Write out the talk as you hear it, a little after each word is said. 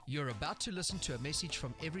You're about to listen to a message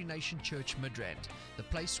from Every Nation Church Midrand, the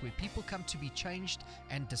place where people come to be changed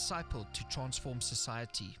and discipled to transform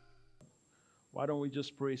society. Why don't we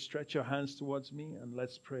just pray? Stretch your hands towards me and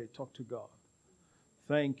let's pray. Talk to God.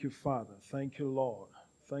 Thank you, Father. Thank you, Lord.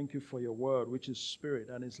 Thank you for your word, which is spirit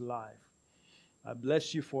and is life. I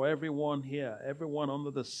bless you for everyone here, everyone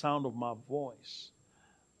under the sound of my voice.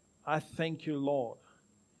 I thank you, Lord,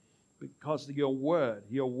 because your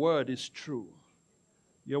word is true.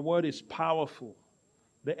 Your word is powerful.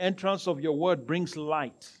 The entrance of your word brings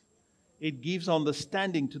light. It gives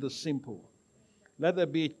understanding to the simple. Let there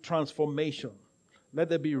be transformation. Let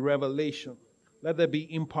there be revelation. Let there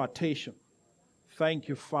be impartation. Thank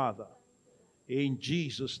you, Father. In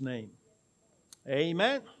Jesus' name.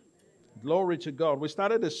 Amen. Glory to God. We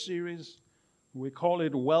started a series. We call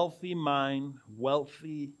it Wealthy Mind,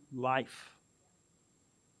 Wealthy Life.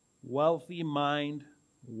 Wealthy Mind,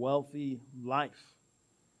 Wealthy Life.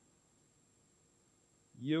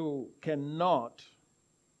 You cannot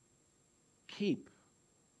keep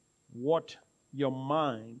what your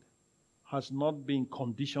mind has not been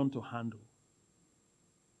conditioned to handle.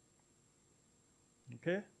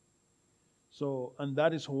 Okay? So, and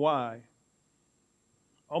that is why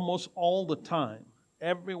almost all the time,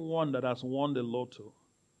 everyone that has won the lotto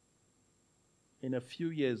in a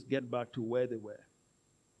few years get back to where they were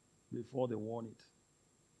before they won it.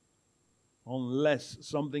 Unless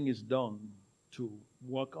something is done to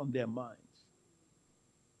work on their minds.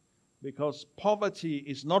 Because poverty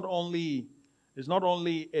is not only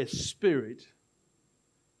a spirit,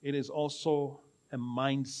 it is also a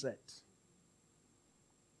mindset.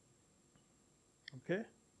 Okay?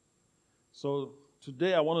 So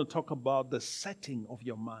today I want to talk about the setting of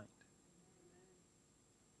your mind.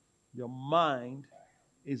 Your mind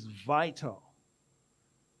is vital.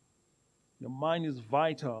 Your mind is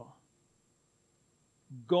vital.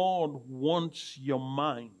 God wants your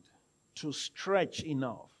mind to stretch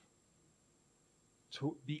enough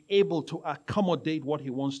to be able to accommodate what He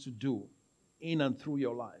wants to do in and through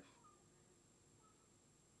your life.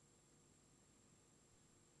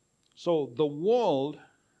 So the world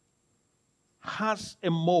has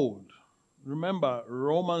a mold. Remember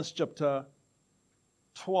Romans chapter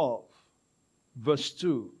 12, verse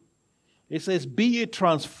 2. It says, "Be ye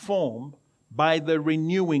transformed by the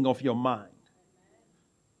renewing of your mind."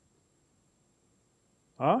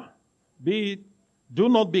 Do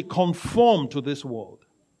not be conformed to this world,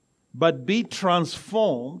 but be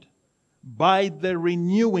transformed by the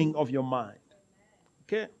renewing of your mind.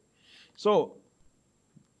 Okay? So,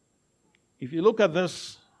 if you look at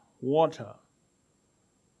this water,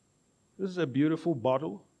 this is a beautiful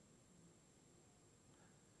bottle.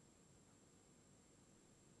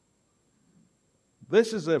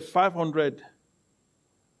 This is a 500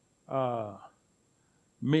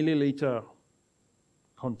 milliliter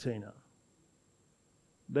container.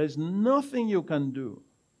 There's nothing you can do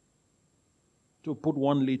to put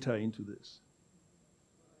 1 liter into this.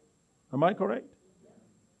 Am I correct?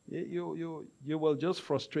 You will just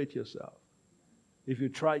frustrate yourself if you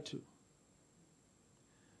try to.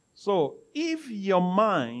 So if your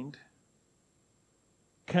mind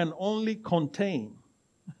can only contain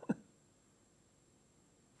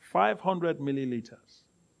 500 milliliters,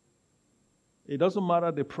 it doesn't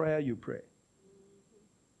matter the prayer you pray.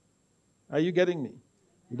 Are you getting me?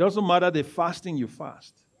 It doesn't matter the fasting you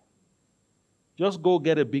fast. Just go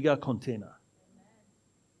get a bigger container.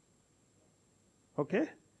 Okay?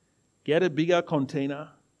 Get a bigger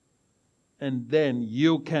container, and then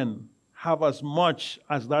you can have as much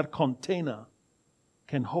as that container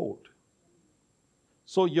can hold.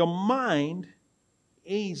 So your mind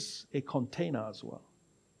is a container as well.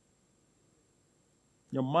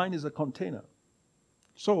 Your mind is a container.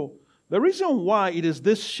 So the reason why it is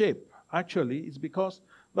this shape, actually, is because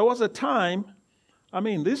there was a time,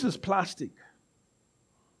 this is plastic,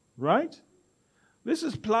 right? This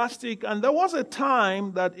is plastic, and there was a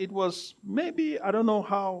time that it was maybe, I don't know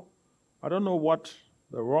what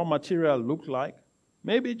the raw material looked like,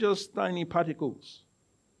 maybe just tiny particles,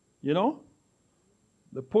 They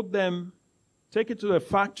put them, take it to the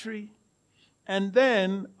factory, and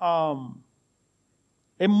then a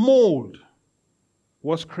mold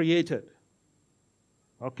was created,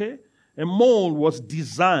 okay? A mold was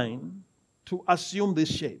designed to assume this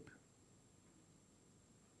shape.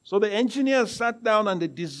 So the engineers sat down and they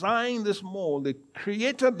designed this mold. They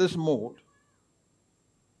created this mold.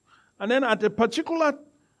 And then at a particular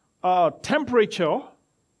temperature,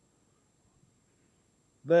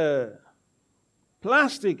 the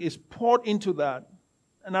plastic is poured into that.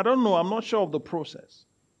 And I don't know, I'm not sure of the process.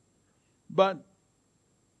 But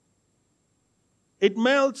It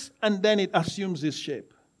melts and then it assumes this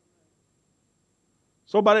shape.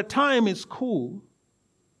 So by the time it's cool,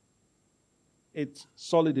 it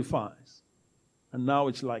solidifies. And now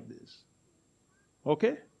it's like this.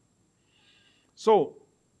 Okay? So,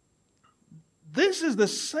 this is the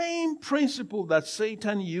same principle that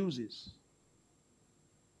Satan uses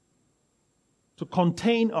to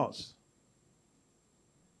contain us.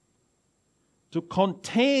 To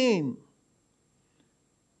contain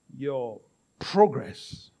your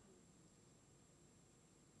progress.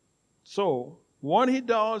 So, what he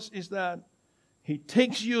does is that he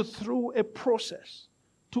takes you through a process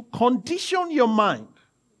to condition your mind.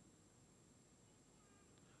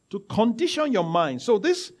 To condition your mind. So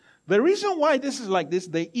the reason why this is like this,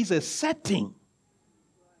 there is a setting.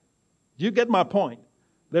 Do you get my point?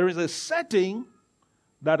 There is a setting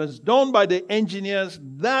that is done by the engineers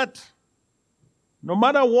that no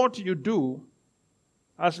matter what you do,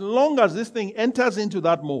 as long as this thing enters into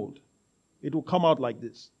that mold, it will come out like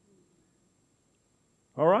this.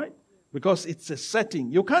 All right? Because it's a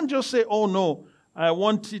setting. You can't just say, oh no, I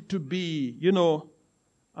want it to be,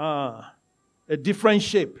 a different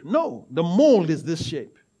shape. No, the mold is this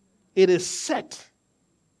shape. It is set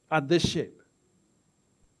at this shape.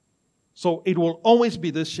 So it will always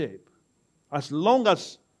be this shape as long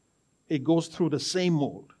as it goes through the same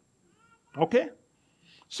mold. Okay?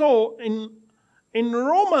 So in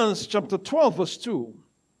Romans chapter 12 verse 2,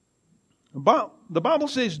 the Bible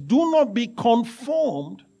says, do not be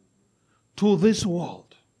conformed to this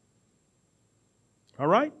world. All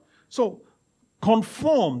right? So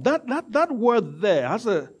conform, that word there has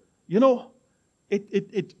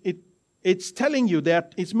it's telling you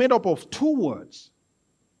that it's made up of two words.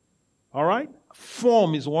 All right?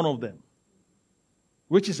 Form is one of them,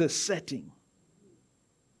 which is a setting.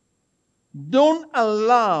 Don't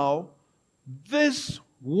allow this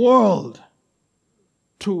world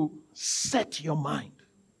to set your mind,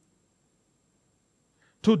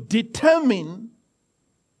 to determine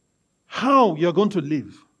how you're going to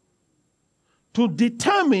live, to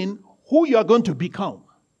determine who you are going to become,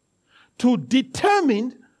 to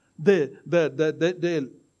determine the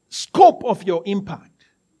scope of your impact,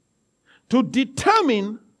 to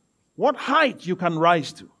determine what height you can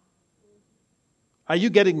rise to. Are you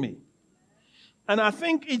getting me? And I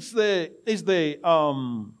think it's the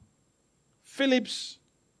Phillips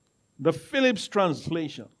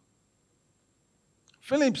translation.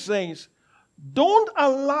 Phillips says, don't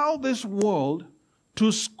allow this world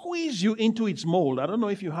to squeeze you into its mold. I don't know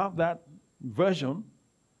if you have that version.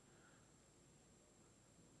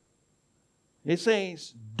 It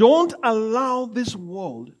says, don't allow this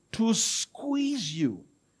world to squeeze you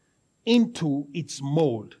into its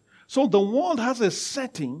mold. So the world has a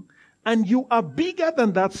setting, and you are bigger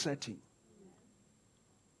than that setting.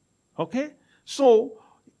 Okay? So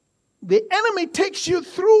the enemy takes you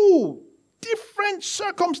through different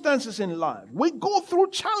circumstances in life. We go through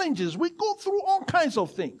challenges. We go through all kinds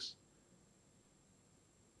of things.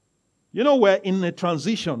 We're in a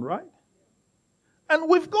transition, right? And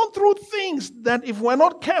we've gone through things that if we're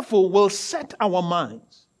not careful will set our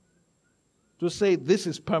minds to say this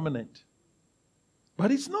is permanent. But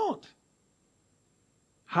it's not.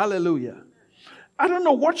 Hallelujah. I don't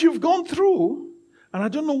know what you've gone through, and I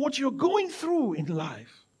don't know what you're going through in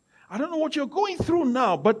life. I don't know what you're going through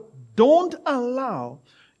now, but don't allow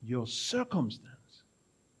your circumstance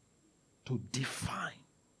to define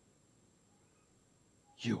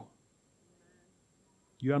you.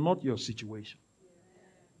 You are not your situation.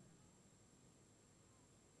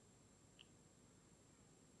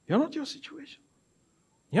 You're not your situation.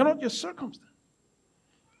 You're not your circumstance.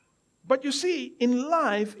 But you see, in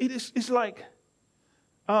life, it's like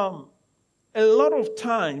a lot of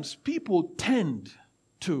times people tend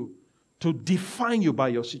to define you by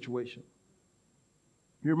your situation.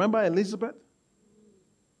 You remember Elizabeth?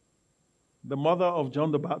 The mother of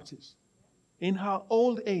John the Baptist. In her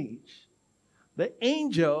old age, the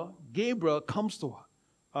angel Gabriel comes to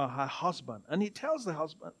her husband, and he tells the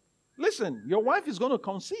husband, listen, your wife is going to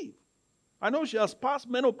conceive. I know she has passed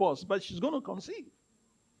menopause, but she's going to conceive.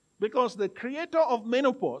 Because the creator of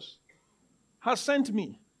menopause has sent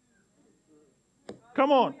me.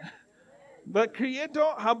 Come on. The creator,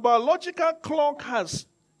 her biological clock has,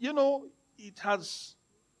 it has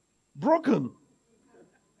broken.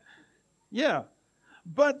 Yeah.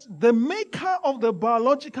 But the maker of the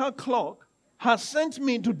biological clock has sent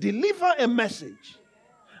me to deliver a message.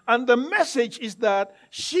 And the message is that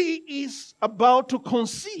she is about to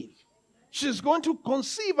conceive. She's going to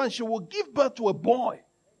conceive and she will give birth to a boy.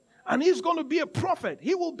 And he's going to be a prophet.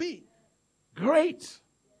 He will be great.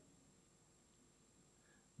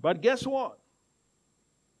 But guess what?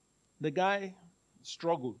 The guy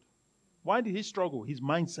struggled. Why did he struggle? His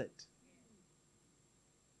mindset.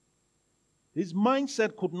 His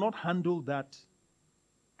mindset could not handle that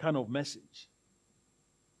kind of message.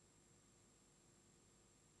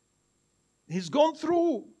 He's gone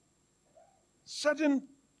through certain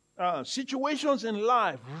situations in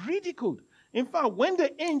life, ridiculed. In fact, when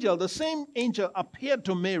the same angel appeared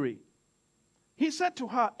to Mary, he said to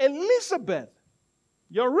her, Elizabeth,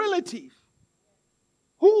 your relative,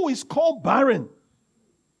 who is called barren,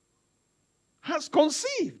 has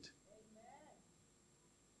conceived.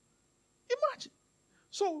 Imagine.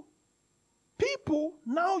 So, people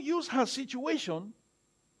now use her situation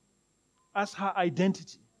as her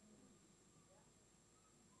identity.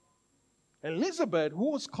 Elizabeth,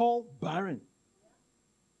 who was called barren.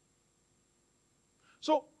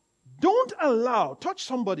 So, don't allow, touch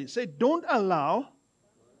somebody, say, don't allow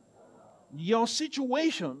your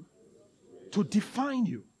situation to define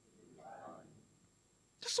you.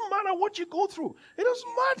 It doesn't matter what you go through. It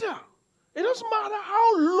doesn't matter. It doesn't matter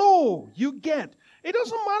how low you get. It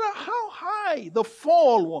doesn't matter how high the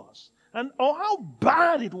fall was or how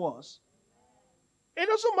bad it was. It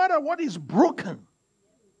doesn't matter what is broken.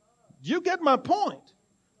 You get my point?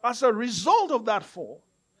 As a result of that fall,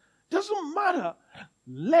 doesn't matter.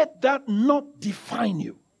 Let that not define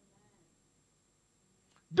you.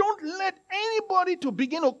 Don't let anybody to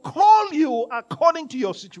begin to call you according to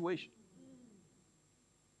your situation.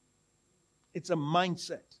 It's a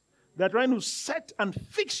mindset. They're trying to set and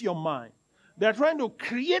fix your mind. They're trying to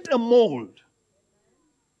create a mold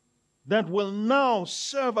that will now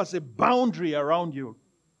serve as a boundary around you.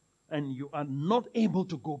 And you are not able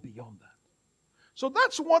to go beyond that. So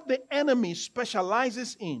that's what the enemy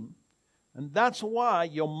specializes in. And that's why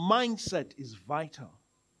your mindset is vital.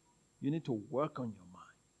 You need to work on your mind.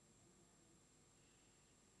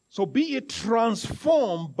 So be it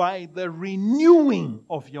transformed by the renewing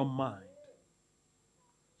of your mind.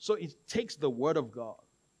 So it takes the Word of God.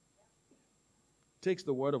 It takes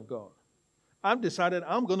the Word of God. I've decided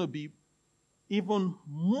I'm going to be even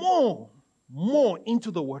more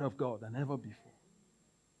into the Word of God than ever before.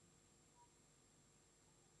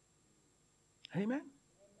 Amen.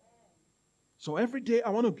 So every day I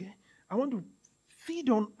want to feed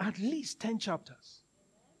on at least 10 chapters.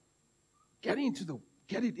 Get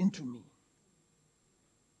it into me.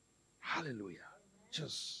 Hallelujah.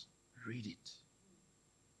 Just read it.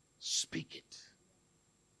 Speak it.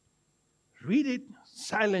 Read it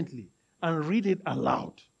silently and read it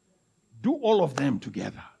aloud. Do all of them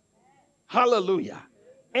together. Hallelujah.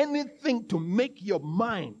 Anything to make your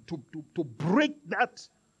mind, to break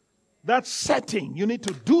that setting, you need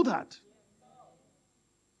to do that.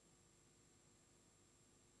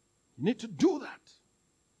 You need to do that.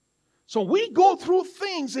 So we go through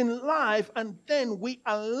things in life and then we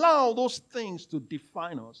allow those things to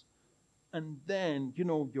define us. And then,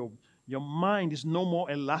 your mind is no more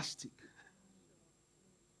elastic.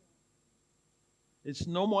 It's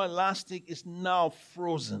no more elastic. It's now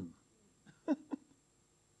frozen.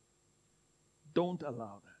 Don't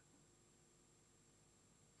allow that.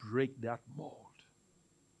 Break that mold.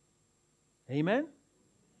 Amen?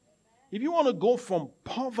 If you want to go from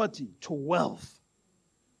poverty to wealth,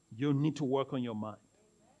 you need to work on your mind.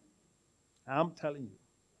 I'm telling you.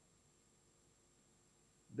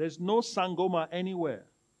 There's no Sangoma anywhere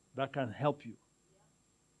that can help you.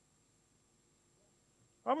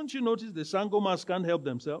 Haven't you noticed the Sangomas can't help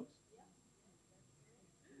themselves?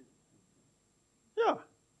 Yeah.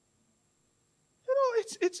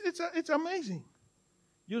 It's amazing.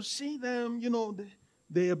 You see them,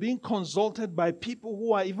 they are being consulted by people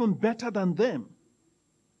who are even better than them.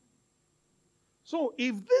 So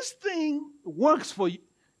if this thing works for you,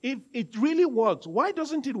 if it really works, why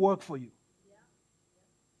doesn't it work for you?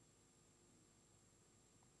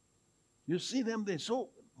 You see them,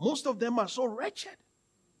 most of them are so wretched.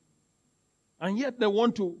 And yet they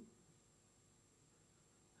want to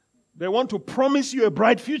promise you a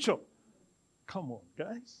bright future. Come on,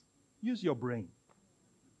 guys. Use your brain.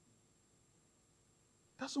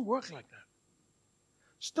 It doesn't work like that.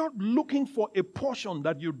 Start looking for a portion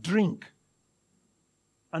that you drink.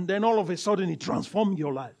 And then all of a sudden it transforms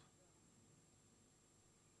your life.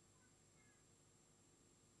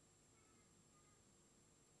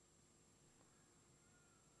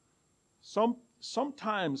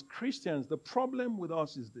 Sometimes Christians, the problem with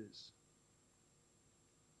us is this.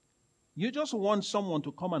 You just want someone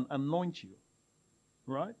to come and anoint you,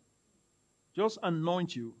 right? Just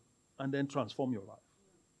anoint you and then transform your life.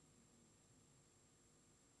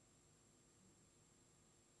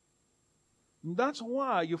 And that's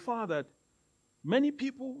why you find that Many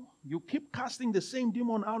people, you keep casting the same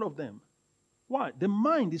demon out of them. Why? The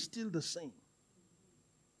mind is still the same.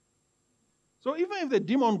 So even if the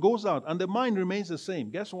demon goes out and the mind remains the same,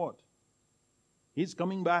 guess what? He's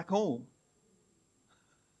coming back home.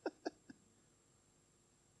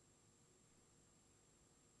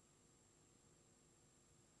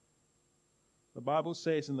 The Bible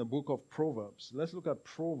says in the book of Proverbs, let's look at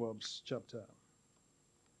Proverbs chapter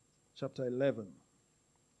 11.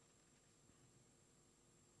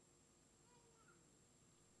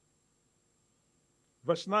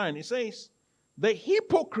 Verse 9, it says, the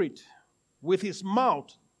hypocrite with his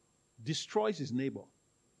mouth destroys his neighbor.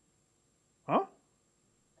 Huh?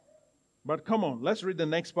 But come on, let's read the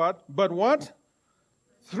next part. But what?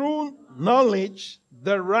 Through knowledge,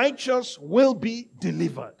 the righteous will be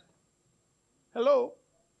delivered. Hello?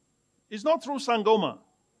 It's not through Sangoma.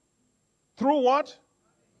 Through what?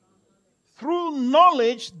 Through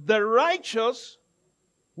knowledge, the righteous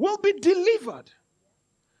will be delivered.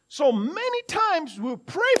 So many times we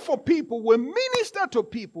pray for people, we minister to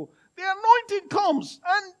people, the anointing comes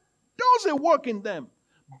and does a work in them.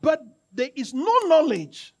 But there is no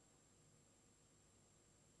knowledge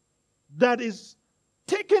that is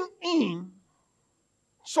taken in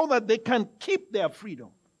so that they can keep their freedom.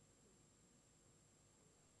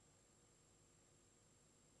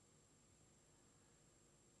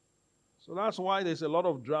 So that's why there's a lot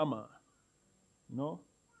of drama, you know.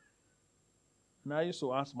 And I used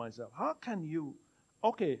to ask myself, how can you,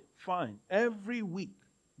 okay, fine, every week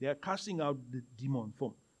they are casting out the demon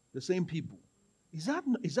from the same people. Is that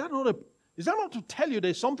not to tell you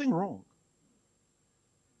there's something wrong?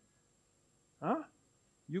 Huh?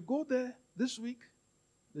 You go there this week,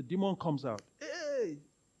 the demon comes out. Hey,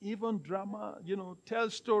 even drama, tell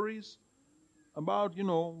stories about,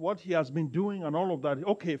 what he has been doing and all of that.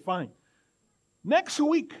 Okay, fine. Next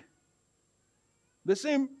week, the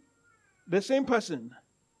same person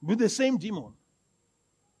with the same demon.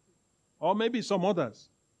 Or maybe some others.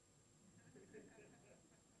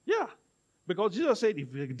 Yeah. Because Jesus said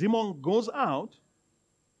if the demon goes out,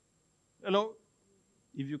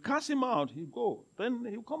 if you cast him out, he'll go. Then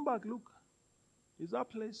he'll come back. Look, is that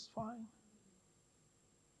place fine?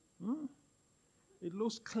 It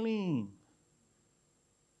looks clean.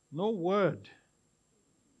 No word.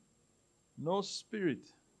 No spirit.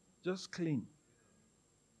 Just clean.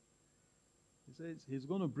 He says he's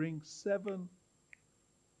going to bring 7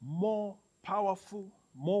 more powerful,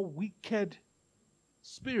 more wicked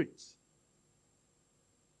spirits.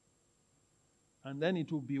 And then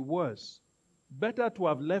it will be worse. Better to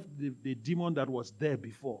have left the demon that was there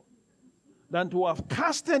before than to have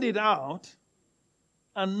casted it out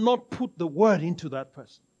and not put the word into that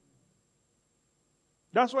person.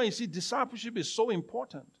 That's why you see discipleship is so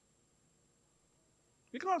important.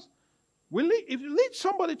 Because if you lead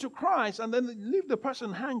somebody to Christ and then leave the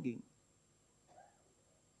person hanging,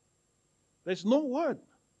 there's no word.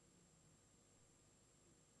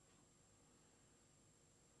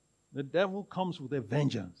 The devil comes with a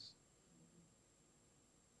vengeance.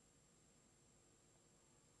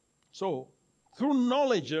 So, through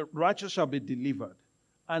knowledge, the righteous shall be delivered.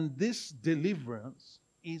 And this deliverance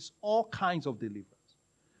is all kinds of deliverance.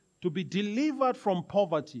 To be delivered from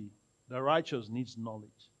poverty, the righteous needs knowledge.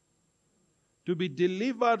 To be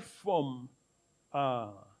delivered from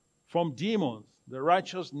demons, the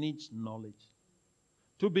righteous needs knowledge.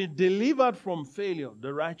 To be delivered from failure,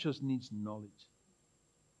 the righteous needs knowledge.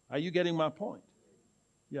 Are you getting my point?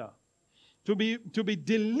 Yeah. To be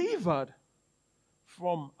delivered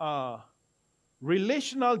from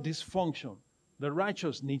relational dysfunction, the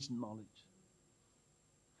righteous needs knowledge.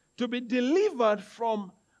 To be delivered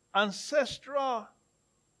from ancestral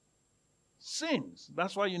sins.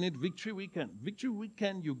 That's why you need Victory Weekend. Victory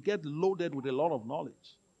Weekend, you get loaded with a lot of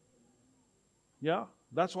knowledge. Yeah,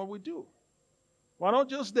 that's what we do. We're not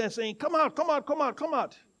just there saying, come out, come out, come out, come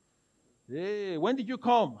out. Hey, when did you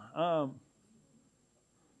come?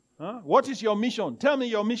 What is your mission? Tell me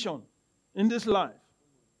your mission in this life.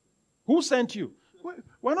 Who sent you?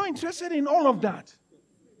 We're not interested in all of that.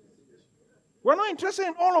 We're not interested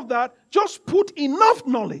in all of that. Just put enough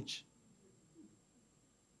knowledge.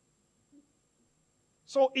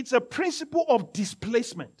 So it's a principle of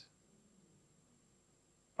displacement.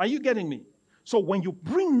 Are you getting me? So when you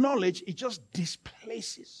bring knowledge, it just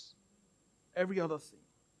displaces every other thing.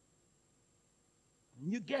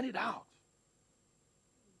 And you get it out.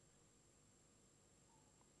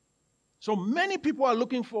 So many people are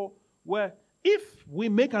looking for where if we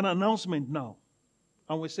make an announcement now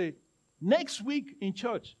and we say, next week in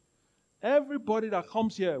church, everybody that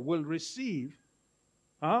comes here will receive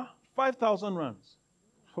 5,000 rands.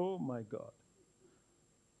 Oh my God.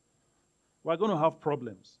 we're going to have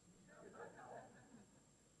problems.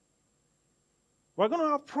 We're going to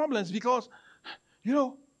have problems because, there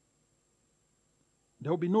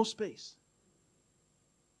will be no space.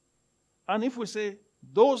 And if we say,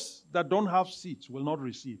 those that don't have seats will not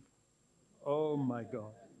receive, oh my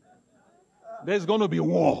God. There's going to be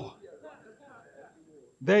war.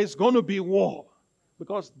 There's going to be war.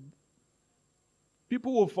 Because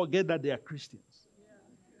people will forget that they are Christians.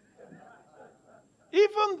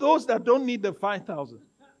 Even those that don't need the 5,000,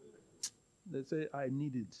 they say, I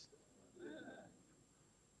need it.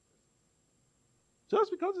 Just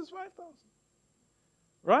because it's 5,000.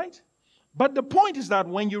 Right? But the point is that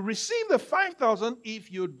when you receive the 5,000,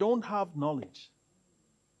 if you don't have knowledge,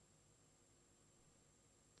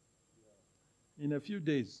 in a few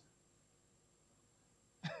days,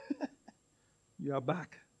 you are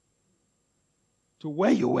back to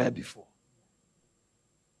where you were before.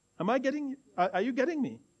 Am I getting you? Are you getting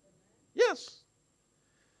me? Yes.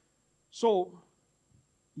 So,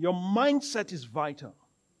 your mindset is vital.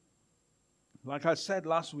 Like I said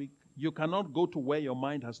last week, you cannot go to where your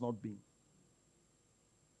mind has not been.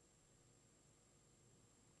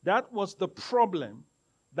 That was the problem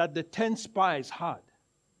that the 10 spies had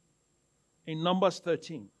in Numbers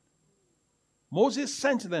 13. Moses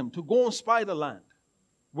sent them to go and spy the land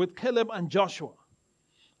with Caleb and Joshua.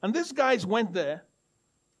 And these guys went there.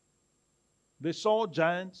 They saw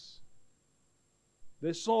giants.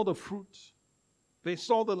 They saw the fruit. They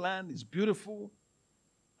saw the land is beautiful.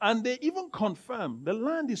 And they even confirmed the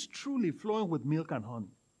land is truly flowing with milk and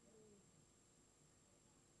honey.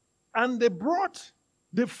 And they brought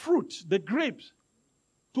the fruit, the grapes,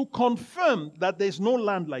 to confirm that there's no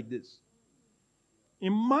land like this.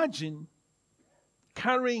 Imagine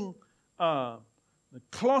carrying a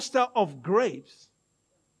cluster of grapes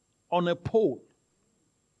on a pole.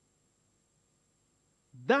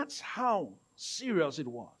 That's how serious it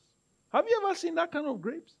was. Have you ever seen that kind of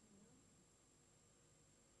grapes?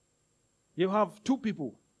 You have two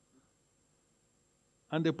people,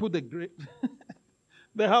 and they put the grape.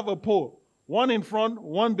 They have a pole, one in front,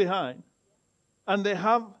 one behind, and they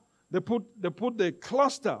put the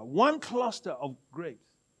cluster, one cluster of grapes,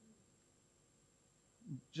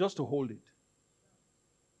 just to hold it.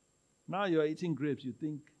 Now you are eating grapes. You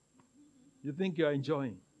think you are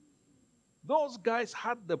enjoying. Those guys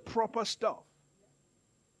had the proper stuff.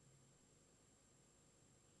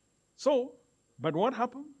 So, but what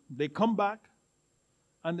happened? They come back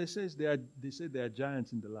and they say there are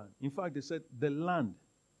giants in the land. In fact, they said the land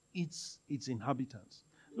eats its inhabitants.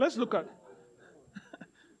 Let's look at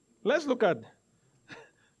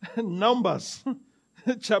Numbers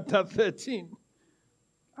chapter 13.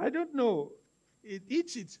 I don't know. It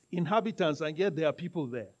eats its inhabitants, and yet there are people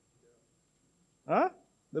there. Huh?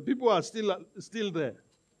 The people are still there.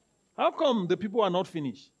 How come the people are not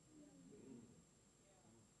finished?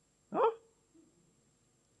 Huh?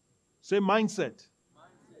 Say mindset.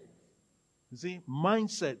 You see,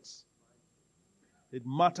 mindsets. It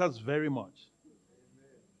matters very much.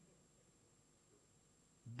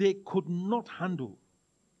 They could not handle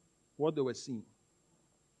what they were seeing.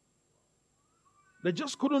 They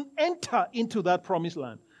just couldn't enter into that promised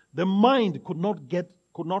land. The mind could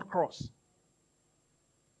not cross.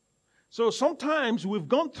 So sometimes we've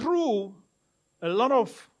gone through a lot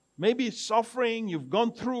of maybe suffering. We've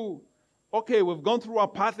gone through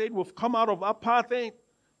apartheid. We've come out of apartheid.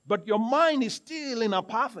 But your mind is still in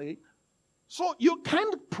apartheid. So you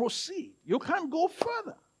can't proceed. You can't go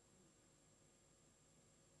further.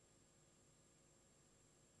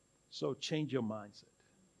 So change your mindset.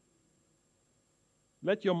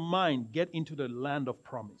 Let your mind get into the land of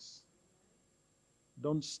promise.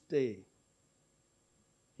 Don't stay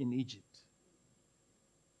in Egypt.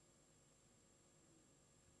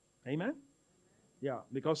 Amen? Yeah,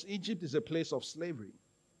 because Egypt is a place of slavery.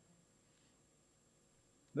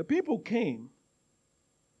 The people came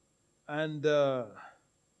and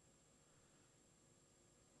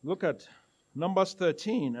look at Numbers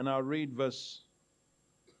 13, and I'll read verse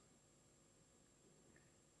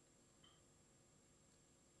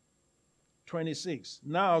 26.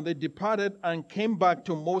 Now they departed and came back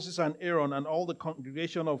to Moses and Aaron and all the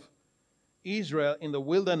congregation of Israel in the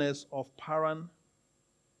wilderness of Paran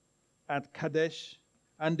at Kadesh,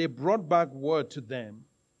 and they brought back word to them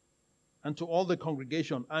and to all the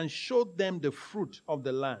congregation and showed them the fruit of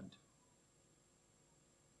the land.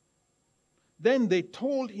 Then they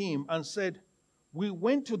told him and said, "We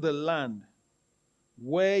went to the land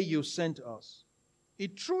where you sent us.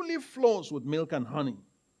 It truly flows with milk and honey,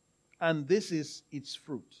 and this is its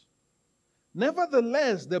fruit.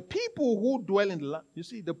 Nevertheless, the people who dwell in the land..." You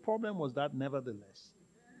see, the problem was that nevertheless.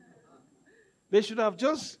 They should have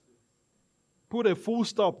just put a full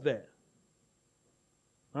stop there.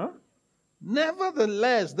 Huh?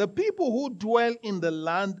 Nevertheless, the people who dwell in the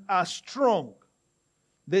land are strong.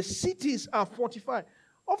 The cities are fortified.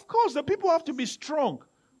 Of course, the people have to be strong.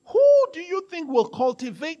 Who do you think will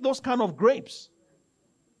cultivate those kind of grapes?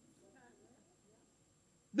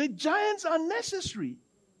 The giants are necessary.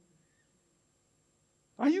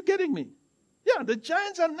 Are you getting me? Yeah, the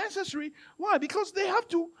giants are necessary. Why? Because they have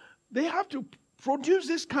to produce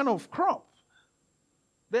this kind of crop.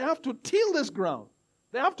 They have to till this ground.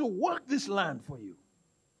 They have to work this land for you.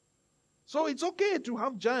 So it's okay to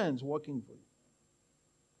have giants working for you.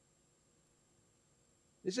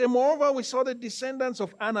 They say, moreover, we saw the descendants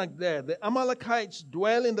of Anak there. The Amalekites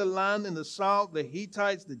dwell in the land in the south. The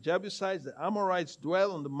Hittites, the Jebusites, the Amorites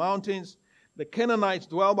dwell on the mountains. The Canaanites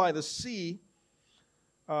dwell by the sea,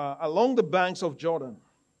 along the banks of Jordan.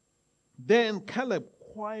 Then Caleb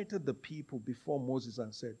quieted the people before Moses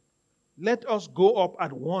and said, let us go up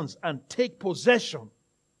at once and take possession,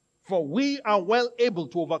 for we are well able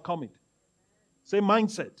to overcome it. Say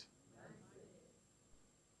mindset.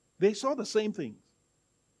 They saw the same thing.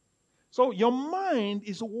 So your mind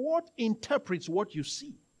is what interprets what you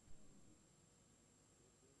see.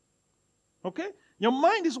 Okay? Your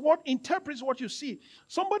mind is what interprets what you see.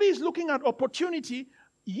 Somebody is looking at opportunity.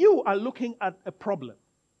 You are looking at a problem.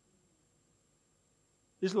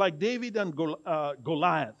 It's like David and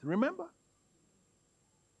Goliath. Remember?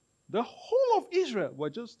 The whole of Israel were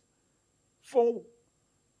just, for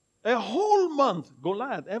a whole month,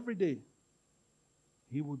 Goliath every day,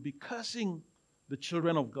 he would be cursing the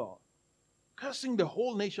children of God. Cursing the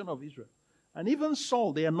whole nation of Israel. And even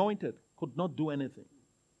Saul, the anointed, could not do anything.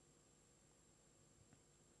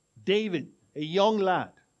 David, a young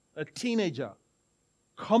lad, a teenager,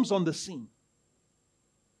 comes on the scene.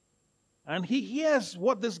 And he hears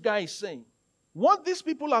what this guy is saying. What these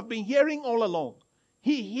people have been hearing all along.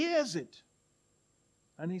 He hears it.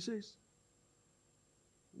 And he says,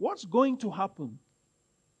 what's going to happen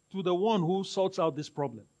to the one who sorts out this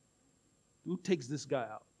problem? Who takes this guy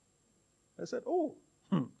out? I said,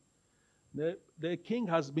 the king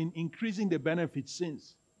has been increasing the benefits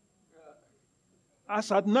since.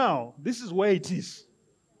 As at now, this is where it is.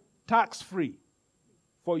 Tax-free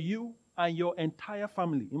for you and your entire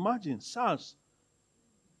family. Imagine, SARS,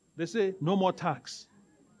 they say no more tax.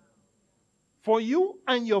 For you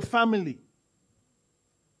and your family.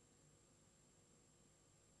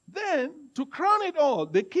 Then, to crown it all,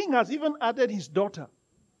 the king has even added his daughter.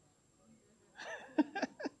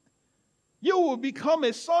 You will become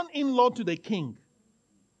a son-in-law to the king.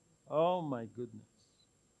 Oh my goodness.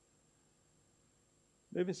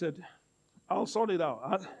 David said, I'll sort it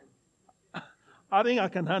out. I think I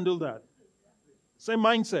can handle that. Same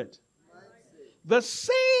mindset. The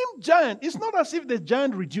same giant. It's not as if the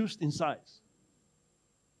giant reduced in size.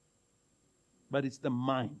 But it's the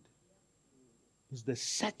mind. It's the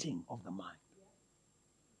setting of the mind.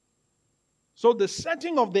 So the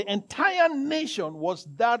setting of the entire nation was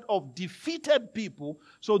that of defeated people,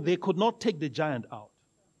 so they could not take the giant out.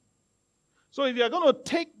 So if you're going to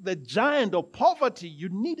take the giant of poverty, you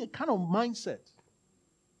need a kind of mindset.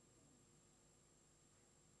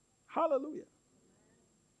 Hallelujah.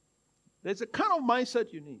 There's a kind of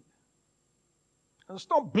mindset you need. And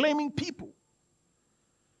stop blaming people.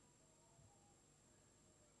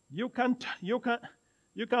 You can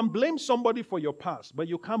blame somebody for your past, but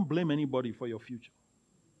you can't blame anybody for your future.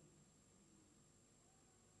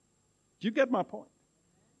 Do you get my point?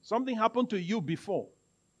 Something happened to you before.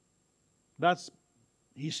 That's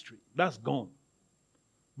history. That's gone.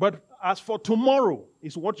 But as for tomorrow,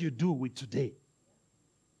 it's what you do with today.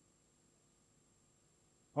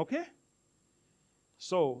 Okay?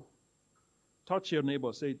 So, touch your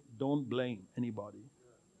neighbor. Say, don't blame anybody.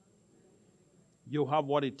 You have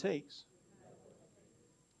what it takes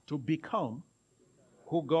to become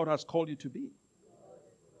who God has called you to be.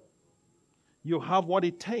 You have what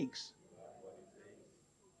it takes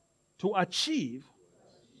to achieve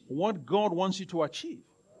what God wants you to achieve.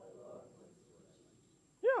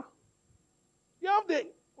 Yeah.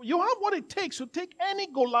 You have what it takes to take any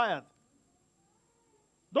Goliath.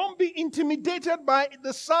 Don't be intimidated by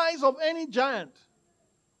the size of any giant.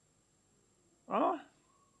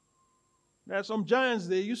 There are some giants,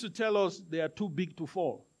 they used to tell us they are too big to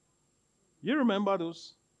fall. You remember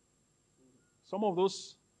those? Some of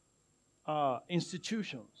those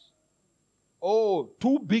institutions. Oh,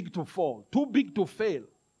 too big to fall, too big to fail.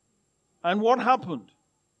 And what happened?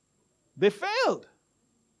 They failed.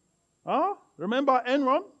 Remember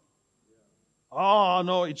Enron? Oh,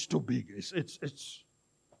 no, it's too big.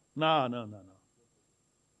 No.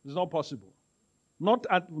 It's not possible.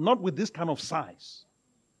 Not with this kind of size.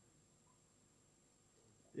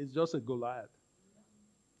 It's just a Goliath.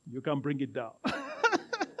 You can bring it down.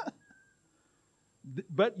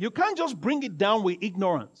 But you can't just bring it down with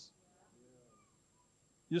ignorance.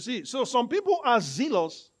 You see, so some people are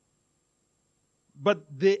zealous, but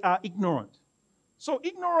they are ignorant. So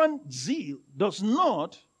ignorant zeal does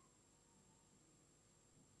not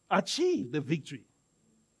achieve the victory.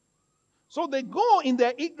 So they go in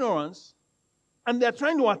their ignorance and they're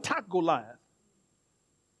trying to attack Goliath.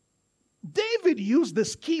 David used the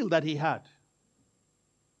skill that he had.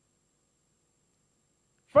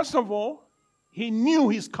 First of all, he knew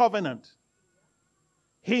his covenant.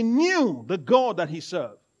 He knew the God that he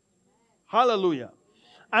served. Hallelujah.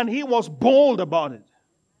 And he was bold about it.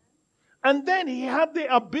 And then he had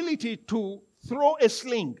the ability to throw a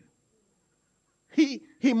sling. He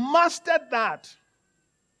mastered that.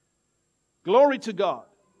 Glory to God.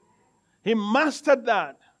 He mastered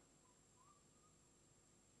that.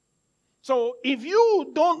 So if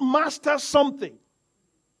you don't master something,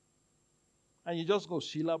 and you just go,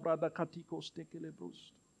 Shila brada katiko stekele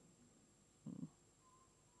brust.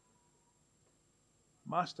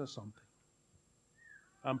 Master something.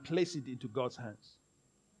 And place it into God's hands.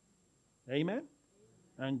 Amen?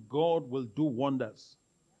 And God will do wonders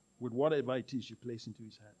with whatever it is you place into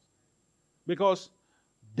his hands. Because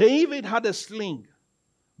David had a sling.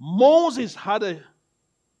 Moses had a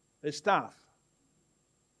staff.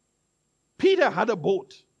 Peter had a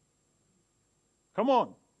boat. Come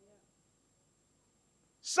on.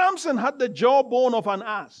 Samson had the jawbone of an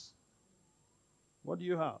ass. What do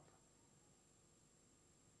you have?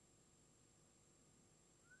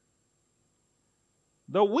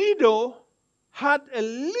 The widow had a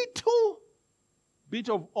little bit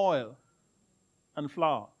of oil and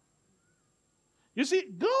flour. You see,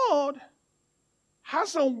 God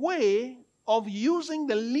has a way of using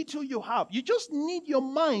the little you have. You just need your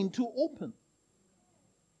mind to open.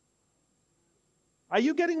 Are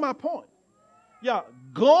you getting my point? Yeah,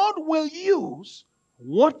 God will use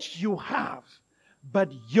what you have,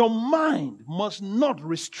 but your mind must not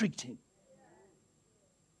restrict him.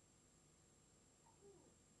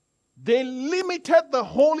 They limited the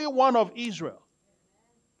Holy One of Israel,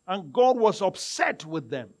 and God was upset with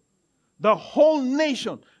them. The whole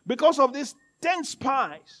nation, because of these 10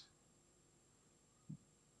 spies,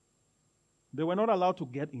 they were not allowed to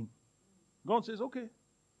get in. God says, okay,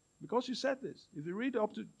 because you said this. If you read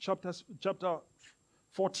up to chapter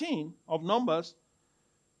 14 of Numbers,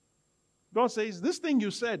 God says, this thing you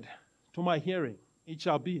said to my hearing, it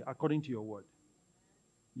shall be according to your word.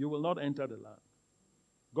 You will not enter the land.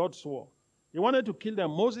 God swore. He wanted to kill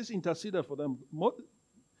them. Moses interceded for them.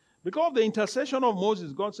 Because of the intercession of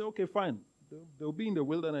Moses, God said, okay, fine. They'll be in the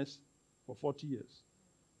wilderness for 40 years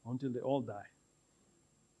until they all die.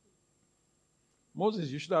 Moses,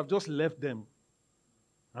 you should have just left them.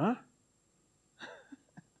 Huh?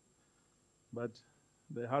 But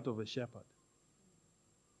the heart of a shepherd.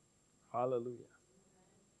 Hallelujah.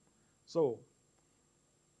 So,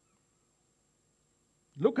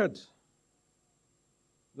 look at,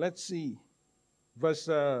 let's see, verse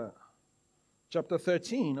chapter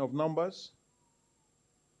 13 of Numbers.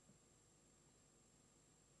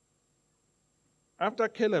 After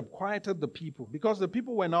Caleb quieted the people, because the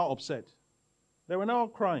people were now upset. They were now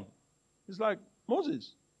crying. It's like,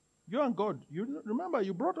 Moses, you and God, you remember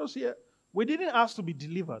you brought us here. We didn't ask to be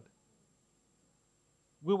delivered.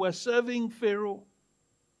 We were serving Pharaoh.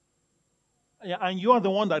 And you are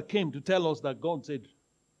the one that came to tell us that God said,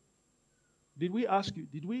 did we ask you?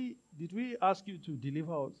 Did we ask you to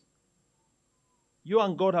deliver us? You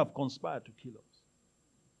and God have conspired to kill us.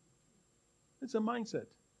 It's a mindset.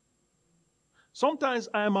 Sometimes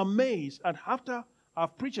I am amazed at after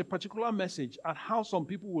I've preached a particular message at how some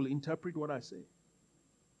people will interpret what I say.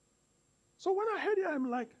 So when I heard it, I'm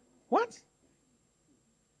like, what?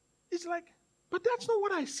 It's like, but that's not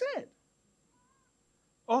what I said.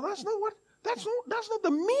 Or that's not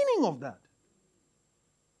the meaning of that.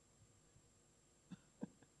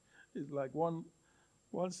 It's like one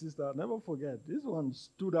sister, I'll never forget. This one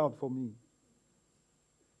stood out for me.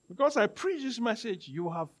 Because I preached this message, you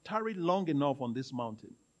have tarried long enough on this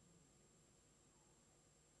mountain.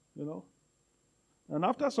 You know? And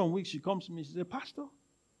after some weeks, she comes to me, she said, Pastor,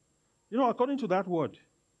 according to that word,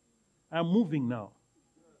 I'm moving now.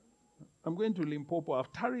 I'm going to Limpopo.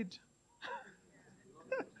 I've tarried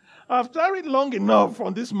long enough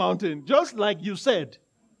on this mountain, just like you said.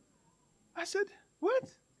 I said,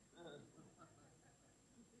 what?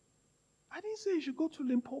 I didn't say you should go to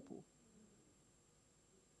Limpopo.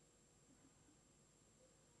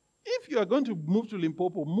 If you are going to move to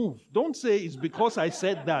Limpopo, move. Don't say it's because I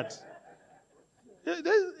said that.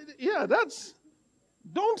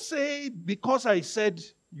 Don't say because I said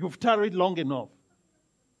you've tarried long enough.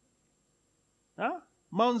 Huh?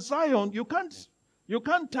 Mount Zion, you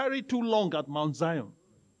can't tarry too long at Mount Zion.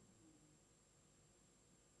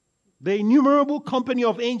 The innumerable company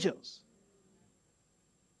of angels.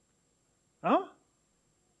 Huh?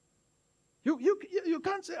 You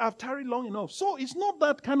can't say I've tarried long enough. So it's not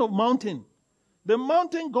that kind of mountain. The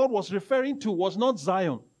mountain God was referring to was not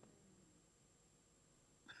Zion.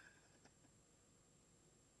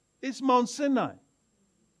 It's Mount Sinai.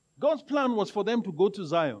 God's plan was for them to go to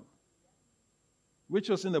Zion, which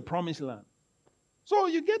was in the promised land. So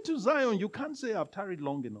you get to Zion, you can't say I've tarried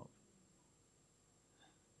long enough.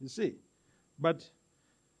 You see? But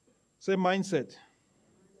say mindset.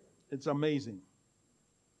 It's amazing.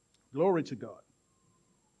 Glory to God.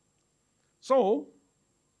 So,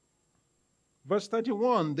 verse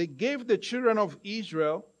 31, they gave the children of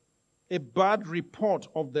Israel a bad report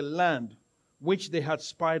of the land which they had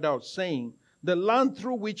spied out, saying, the land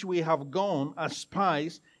through which we have gone as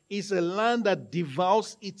spies is a land that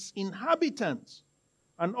devours its inhabitants.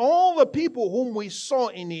 And all the people whom we saw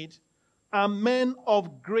in it are men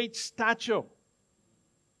of great stature.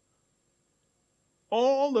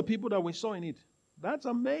 All the people that we saw in it. That's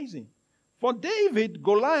amazing. For David,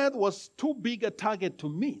 Goliath was too big a target to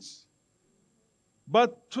miss.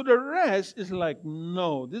 But to the rest, it's like,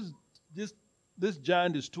 no, this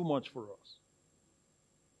giant is too much for us.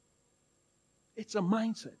 It's a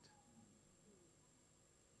mindset.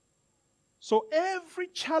 So every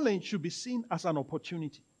challenge should be seen as an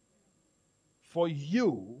opportunity for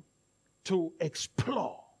you to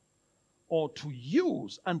explore or to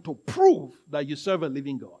use and to prove that you serve a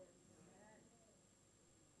living God.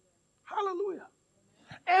 Hallelujah.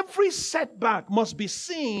 Every setback must be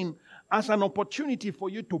seen as an opportunity for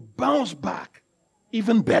you to bounce back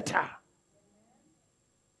even better.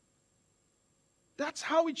 That's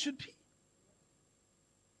how it should be.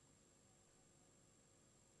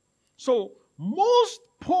 So, most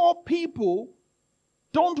poor people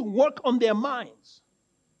don't work on their minds.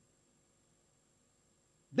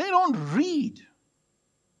 They don't read.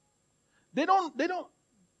 They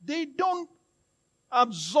don't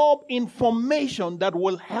absorb information that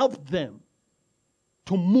will help them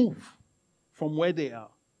to move from where they are.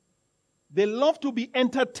 They love to be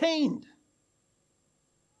entertained.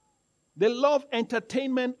 They love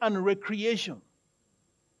entertainment and recreation,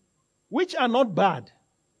 which are not bad.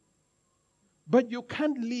 But you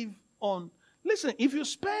can't live on. Listen, if you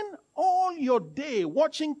spend all your day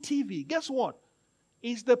watching TV, guess what?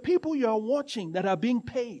 It's the people you are watching that are being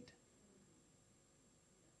paid.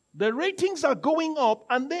 The ratings are going up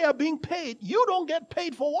and they are being paid. You don't get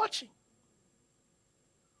paid for watching.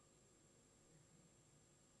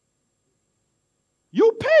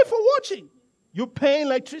 You pay for watching. You pay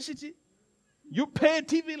electricity. You pay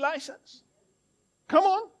TV license. Come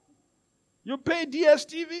on. You pay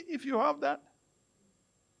DSTV if you have that.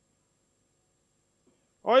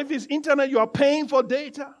 Or if it's internet, you are paying for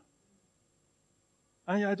data.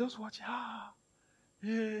 And you are just watching.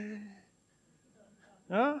 Yeah.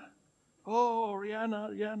 Huh? Oh,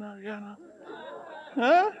 Rihanna.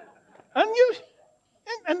 Huh?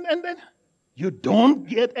 And then you don't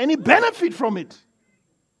get any benefit from it.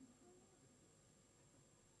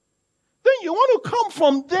 Then you want to come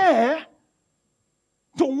from there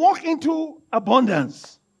to walk into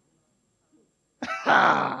abundance.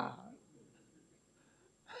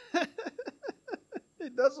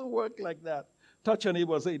 It doesn't work like that. Touch your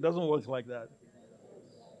neighbor and say, it doesn't work like that.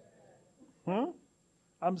 Huh?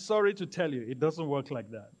 I'm sorry to tell you, it doesn't work like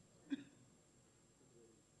that.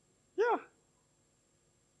 Yeah.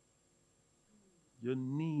 You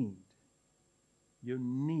need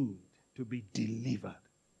to be delivered.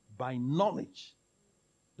 By knowledge,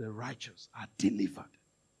 the righteous are delivered.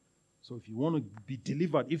 So if you want to be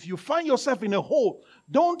delivered, if you find yourself in a hole,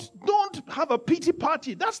 don't have a pity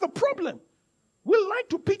party. That's the problem. We like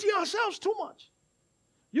to pity ourselves too much.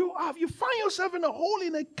 You find yourself in a hole,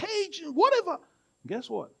 in a cage, whatever. Guess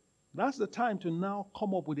what? That's the time to now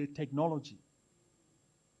come up with a technology.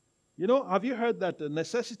 You know, have you heard that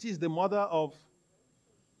necessity is the mother of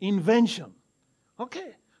invention?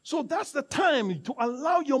 Okay. So that's the time to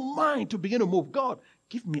allow your mind to begin to move. God,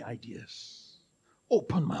 give me ideas.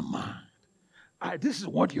 Open my mind. This is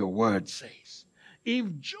what your word says. If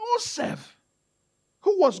Joseph,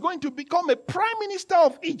 who was going to become a prime minister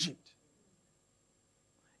of Egypt,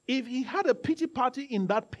 if he had a pity party in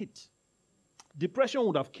that pit, depression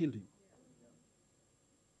would have killed him.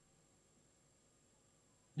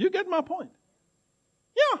 You get my point?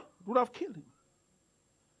 Yeah. would have killed him.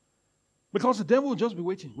 Because the devil will just be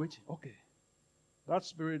waiting. Okay. That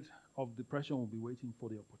spirit of depression will be waiting for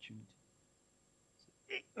the opportunity.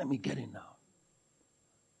 Hey, let me get in now.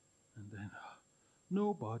 And then,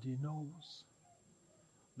 nobody knows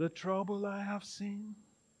the trouble I have seen.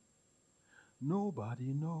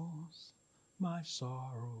 Nobody knows my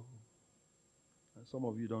sorrow. And some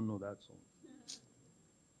of you don't know that song.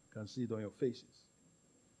 You can see it on your faces.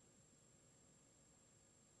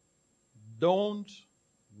 Don't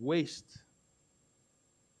waste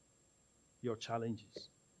your challenges.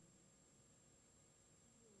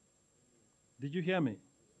 Did you hear me?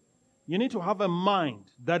 You need to have a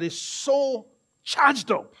mind that is so charged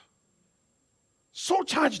up. So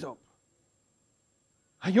charged up.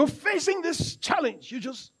 And you're facing this challenge.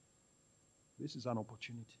 This is an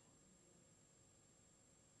opportunity.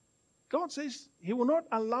 God says He will not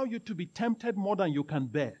allow you to be tempted more than you can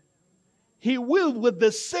bear. He will, with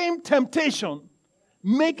the same temptation,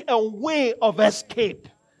 make a way of escape.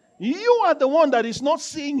 You are the one that is not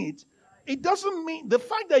seeing it. It doesn't mean, the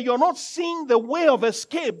fact that you're not seeing the way of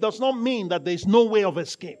escape does not mean that there's no way of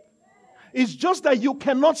escape. It's just that you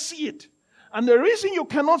cannot see it. And the reason you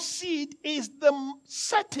cannot see it is the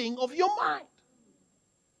setting of your mind.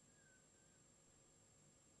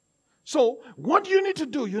 So, what do you need to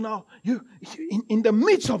do? In the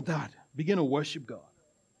midst of that, begin to worship God.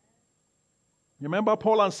 Remember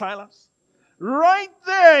Paul and Silas? Right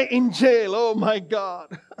there in jail. Oh my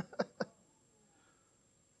God.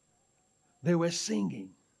 They were singing.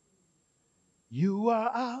 You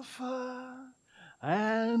are Alpha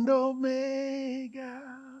and Omega.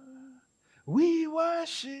 We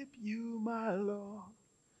worship you, my Lord.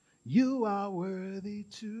 You are worthy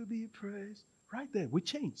to be praised. Right there, with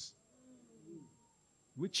chains.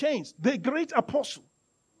 With chains. The great apostle.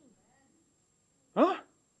 Huh?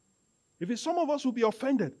 If it's some of us who be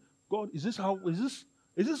offended, God, is this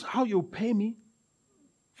how you pay me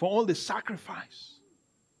for all the sacrifice?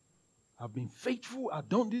 I've been faithful, I've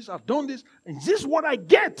done this, and is this what I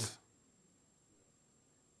get?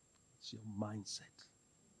 It's your mindset.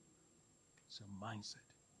 It's your mindset.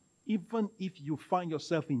 Even if you find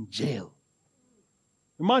yourself in jail.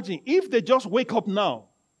 Imagine if they just wake up now,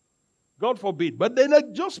 God forbid, but they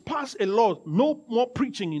just pass a law, no more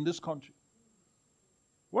preaching in this country.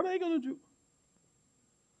 What are you going to do?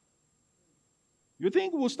 You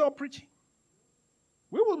think we'll stop preaching?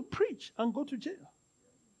 We will preach and go to jail.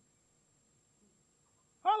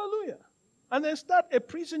 Hallelujah. And then start a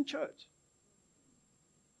prison church.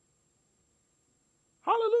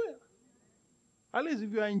 Hallelujah. At least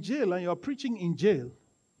if you are in jail and you are preaching in jail,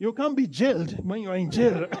 you can't be jailed when you are in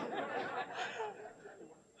jail.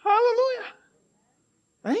 Hallelujah.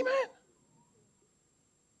 Amen.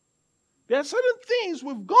 There are certain things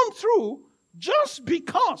we've gone through just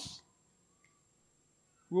because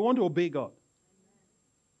we want to obey God.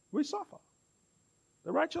 We suffer.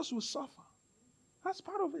 The righteous will suffer. That's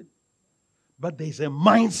part of it. But there's a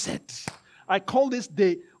mindset. I call this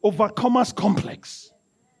the overcomer's complex.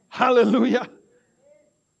 Hallelujah.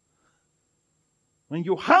 When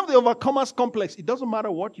you have the overcomer's complex, it doesn't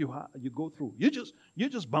matter what you go through. You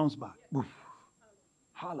just bounce back. Oof.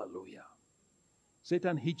 Hallelujah.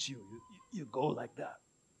 Satan hits you. You go like that.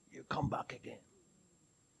 You come back again.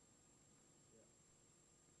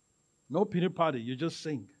 No pity party. You just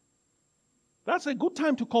sing. That's a good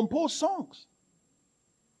time to compose songs.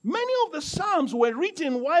 Many of the Psalms were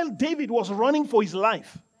written while David was running for his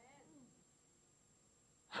life.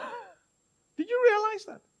 Did you realize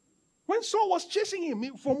that? When Saul was chasing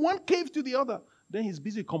him from one cave to the other, then he's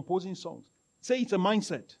busy composing songs. Say it's a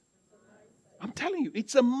mindset. I'm telling you,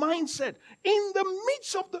 it's a mindset. In the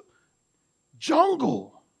midst of the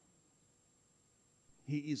jungle,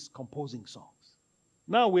 he is composing songs.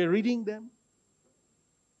 Now we're reading them,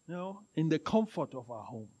 in the comfort of our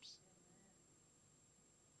homes.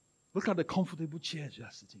 Look at the comfortable chairs you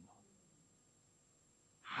are sitting on.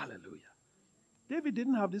 Hallelujah. David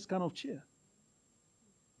didn't have this kind of chair.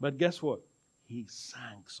 But guess what? He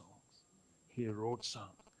sang songs. He wrote songs.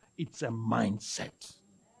 It's a mindset.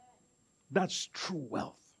 That's true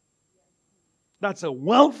wealth. That's a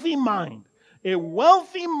wealthy mind. A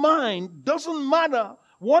wealthy mind doesn't matter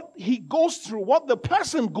what he goes through, what the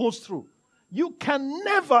person goes through. You can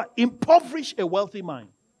never impoverish a wealthy mind.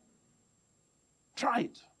 Try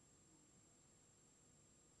it.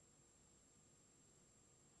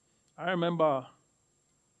 I remember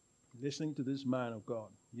listening to this man of God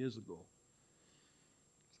years ago.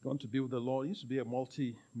 He's gone to be with the Lord. He used to be a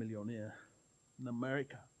multi-millionaire in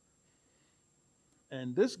America.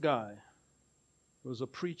 And this guy was a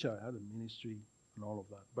preacher, had a ministry and all of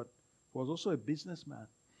that, but was also a businessman.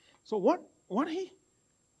 So what he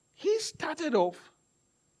started off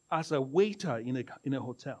as a waiter in a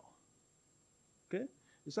hotel. Okay?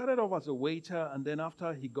 He started off as a waiter, and then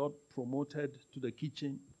after he got promoted to the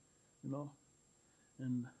kitchen, and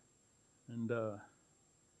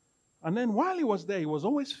then while he was there, he was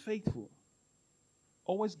always faithful,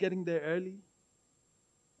 always getting there early.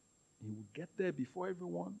 He would get there before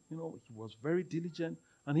everyone. He was very diligent,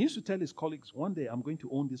 and he used to tell his colleagues, "One day I'm going to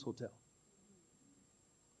own this hotel."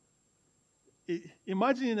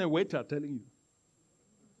 Imagine a waiter telling you,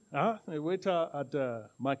 a waiter at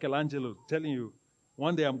Michelangelo telling you,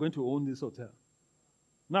 "One day I'm going to own this hotel."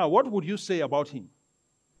 Now, what would you say about him?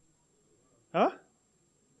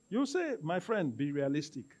 You say, "My friend, be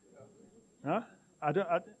realistic." I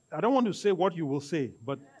don't want to say what you will say,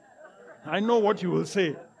 but I know what you will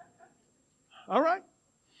say. All right?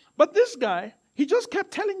 But this guy, he just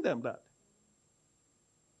kept telling them that.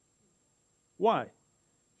 Why?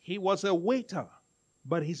 He was a waiter,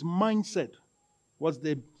 but his mindset was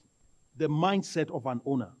the mindset of an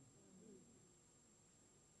owner.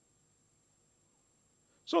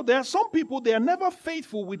 So there are some people, they are never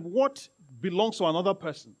faithful with what belongs to another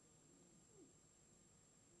person.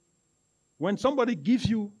 When somebody gives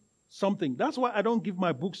you something, that's why I don't give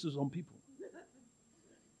my books to some people.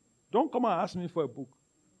 Don't come and ask me for a book.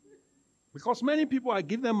 Because many people, I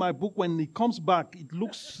give them my book, when it comes back, it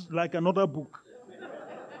looks like another book.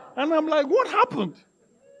 And I'm like, what happened?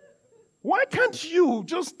 Why can't you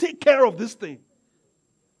just take care of this thing?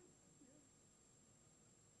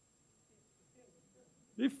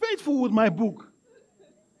 Be faithful with my book.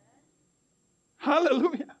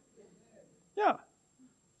 Hallelujah. Yeah.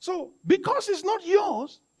 So, because it's not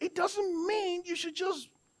yours, it doesn't mean you should just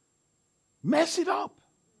mess it up.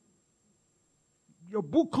 Your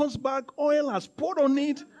book comes back, oil has poured on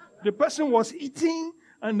it, the person was eating,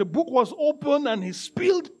 and the book was open, and he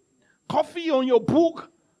spilled coffee on your book.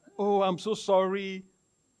 Oh, I'm so sorry.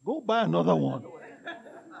 Go buy another one.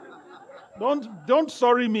 Don't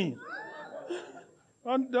sorry me.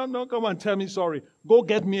 Don't come and tell me sorry. Go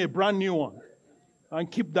get me a brand new one and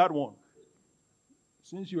keep that one.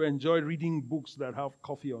 Since you enjoy reading books that have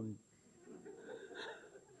coffee on it.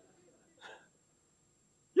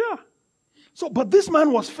 Yeah. So, but this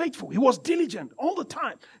man was faithful. He was diligent all the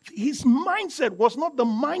time. His mindset was not the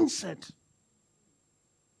mindset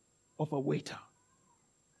of a waiter.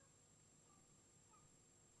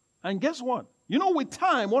 And guess what? With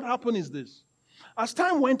time, what happened is this. As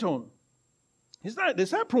time went on, they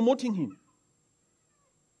started promoting him.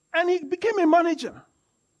 And he became a manager.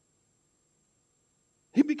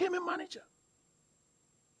 He became a manager.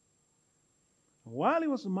 While he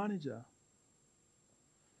was a manager,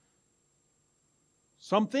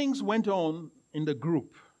 some things went on in the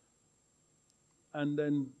group. And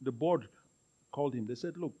then the board called him. They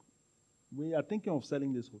said, "Look, we are thinking of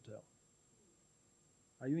selling this hotel.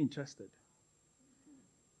 Are you interested?"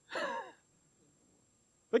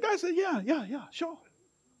 The guy said, yeah, sure.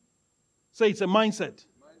 So it's a mindset.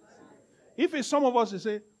 If it's some of us, they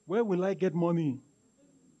say, "Where will I get money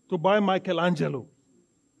to buy Michelangelo?"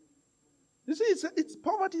 You see, it's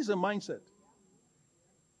poverty is a mindset.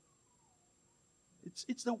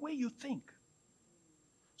 It's the way you think.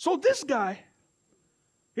 So this guy,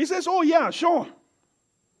 he says, "Oh yeah, sure.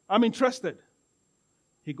 I'm interested."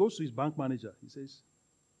 He goes to his bank manager. He says,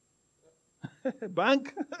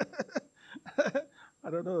 "Bank?" I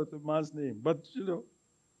don't know the man's name, but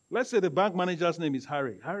let's say the bank manager's name is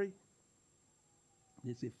Harry. "Harry,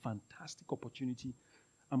 there's a fantastic opportunity.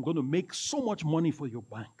 I'm going to make so much money for your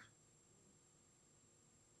bank.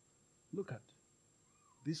 Look at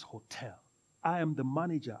this hotel. I am the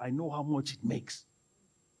manager. I know how much it makes.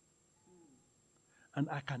 And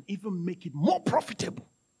I can even make it more profitable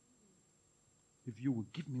if you will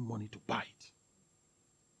give me money to buy it."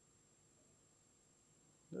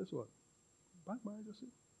 That's what bank manager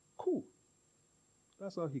said. Cool.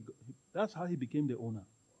 That's how he became the owner.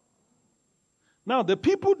 Now, the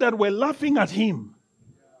people that were laughing at him,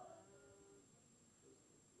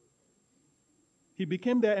 he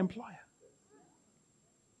became their employer.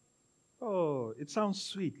 Oh, it sounds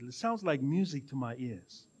sweet. It sounds like music to my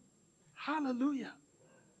ears. Hallelujah.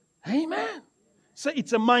 Amen. So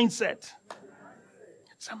it's a mindset.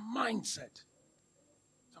 It's a mindset.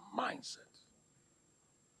 It's a mindset.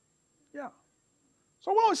 Yeah.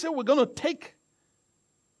 So when we say we're going to take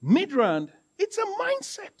Midrand, it's a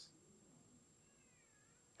mindset.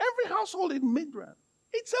 Every household in Midrand,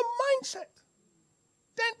 it's a mindset.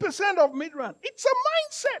 10% of Midrand, it's a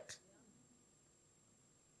mindset.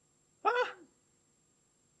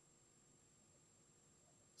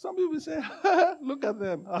 Some people say, "Look at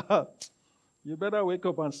them. You better wake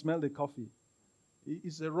up and smell the coffee.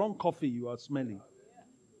 It's the wrong coffee you are smelling.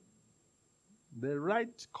 The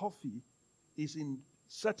right coffee is in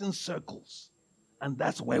certain circles. And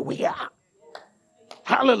that's where we are.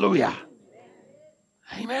 Hallelujah.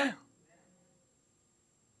 Amen.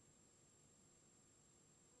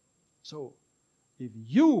 So, if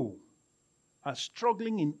you are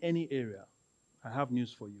struggling in any area, I have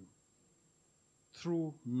news for you.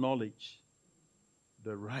 Through knowledge,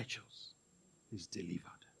 the righteous is delivered.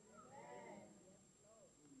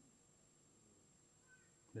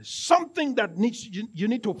 There's something that you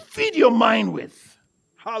need to feed your mind with.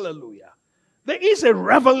 Hallelujah. There is a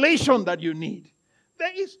revelation that you need.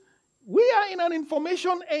 We are in an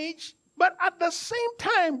information age, but at the same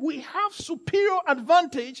time, we have superior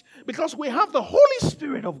advantage because we have the Holy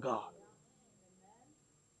Spirit of God.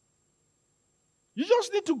 You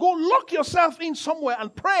just need to go lock yourself in somewhere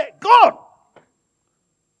and pray, God,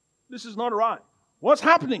 this is not right. What's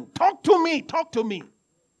happening? Talk to me. Talk to me.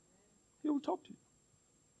 He will talk to you.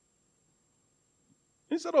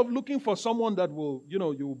 Instead of looking for someone that will,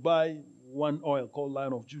 you buy one oil called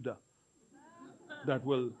Lion of Judah that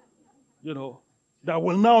will, that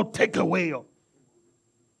will now take away your.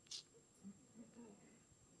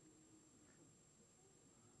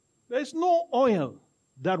 There's no oil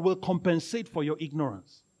that will compensate for your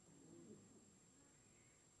ignorance.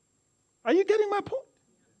 Are you getting my point?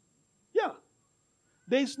 Yeah.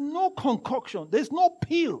 There's no concoction, there's no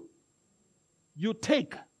pill you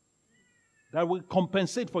take that will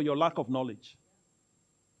compensate for your lack of knowledge.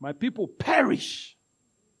 My people perish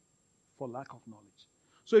for lack of knowledge.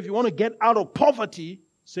 So if you want to get out of poverty,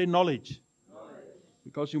 say knowledge.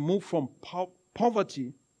 Because you move from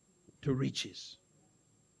poverty to riches.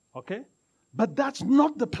 Okay? But that's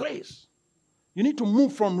not the place. You need to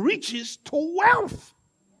move from riches to wealth.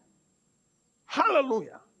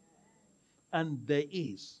 Hallelujah. And there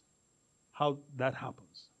is how that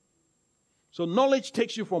happens. So knowledge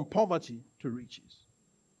takes you from poverty to riches.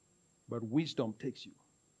 But wisdom takes you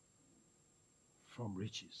from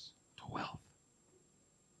riches to wealth.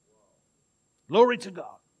 Glory to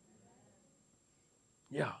God.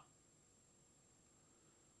 Yeah.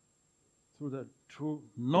 Through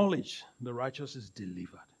knowledge, the righteous is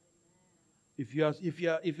delivered. If you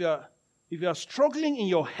are struggling in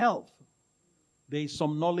your health, there is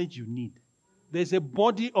some knowledge you need. There's a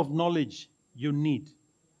body of knowledge you need.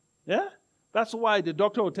 Yeah? That's why the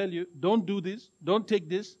doctor will tell you, don't do this, don't take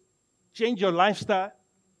this, change your lifestyle,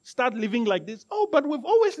 start living like this. Oh, but we've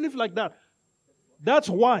always lived like that. That's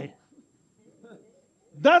why.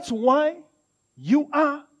 That's why you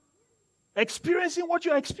are experiencing what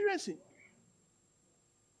you are experiencing.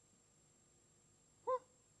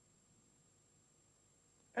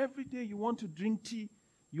 Every day you want to drink tea,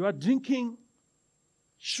 you are drinking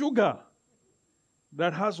sugar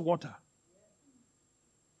that has water.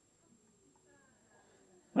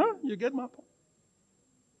 Huh? You get my point?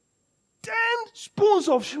 10 spoons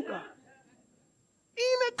of sugar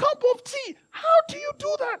in a cup of tea. How do you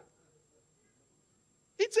do that?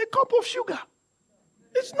 It's a cup of sugar.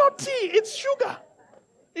 It's not tea, it's sugar.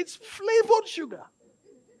 It's flavored sugar.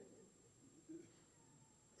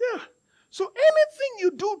 Yeah. So anything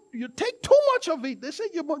you do, you take too much of it. They say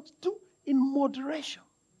you must do in moderation.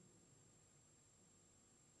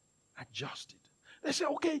 Adjust it. They say,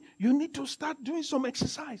 okay, you need to start doing some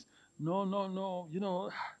exercise. No.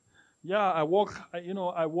 I walk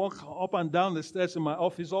up and down the stairs in my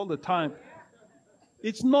office all the time.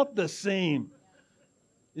 It's not the same.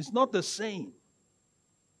 It's not the same.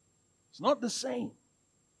 It's not the same.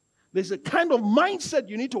 There's a kind of mindset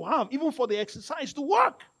you need to have, even for the exercise to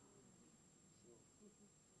work.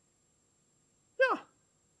 Yeah.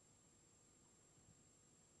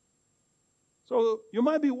 So you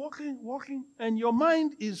might be walking, and your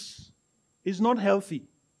mind is not healthy.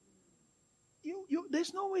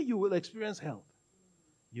 There's no way you will experience health.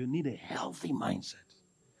 You need a healthy mindset.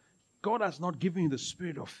 God has not given you the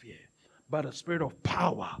spirit of fear, but a spirit of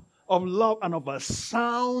power, of love, and of a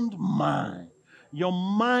sound mind. Your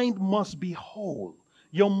mind must be whole.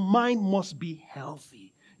 Your mind must be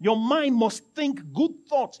healthy. Your mind must think good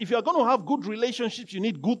thoughts. If you're going to have good relationships, you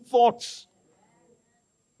need good thoughts.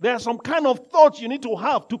 There are some kind of thoughts you need to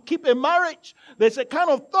have to keep a marriage. There's a kind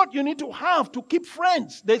of thought you need to have to keep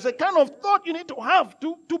friends. There's a kind of thought you need to have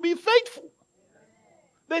to be faithful.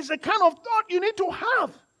 There's a kind of thought you need to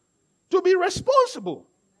have to be responsible.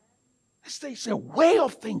 It's a way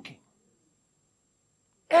of thinking.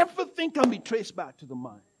 Everything can be traced back to the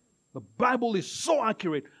mind. The Bible is so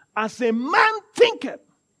accurate. As a man thinketh,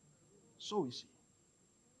 so is he.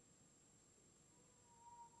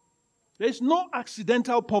 There is no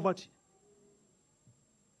accidental poverty.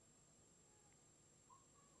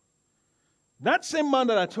 That same man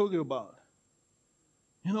that I told you about,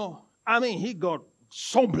 he got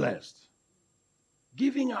so blessed.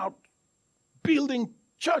 Giving out, building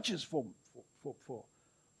churches for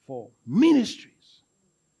ministries.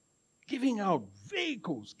 Giving out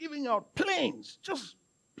vehicles, giving out planes, just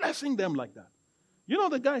blessing them like that.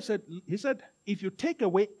 The guy said, if you take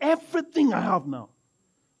away everything I have now,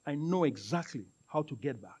 I know exactly how to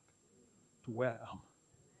get back to where I am.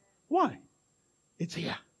 Why? It's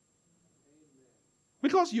here.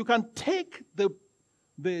 Because you can take the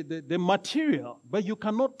material, but you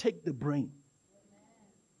cannot take the brain.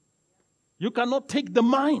 You cannot take the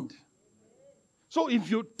mind. So if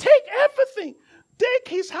you take everything, take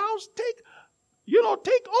his house, take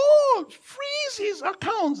all, freeze his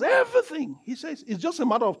accounts, everything. He says, it's just a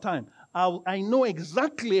matter of time. I know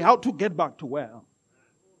exactly how to get back to where I am.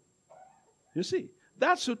 You see,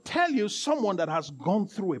 that's to tell you someone that has gone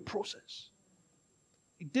through a process.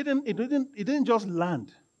 It didn't just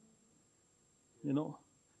land.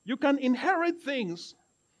 You can inherit things,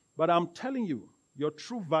 but I'm telling you, your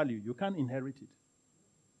true value, you can't inherit it.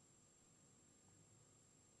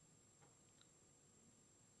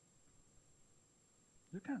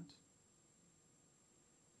 You can't.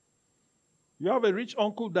 You have a rich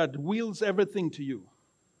uncle that wills everything to you.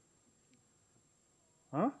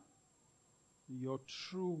 Huh? Your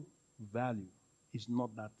true value is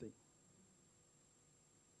not that thing.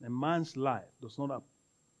 A man's life does not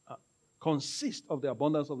consist of the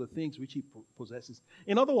abundance of the things which he possesses.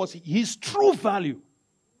 In other words, his true value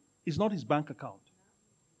is not his bank account.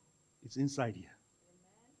 It's inside here.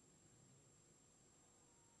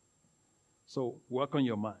 So work on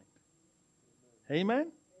your mind.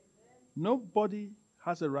 Amen? Nobody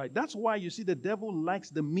has a right. That's why you see the devil likes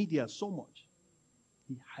the media so much.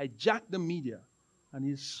 He hijacked the media and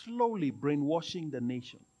he's slowly brainwashing the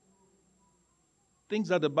nation. Things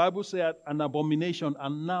that the Bible said an abomination are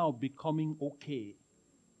now becoming okay.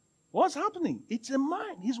 What's happening? It's a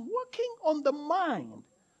mind. He's working on the mind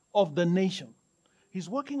of the nation. He's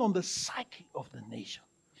working on the psyche of the nation.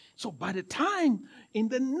 So by the time in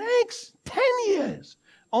the next 10 years,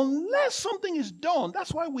 unless something is done,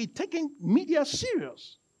 that's why we're taking media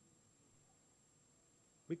serious.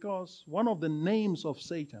 Because one of the names of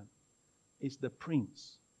Satan is the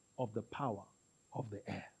prince of the power of the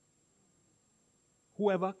air.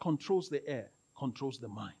 Whoever controls the air controls the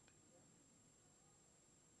mind.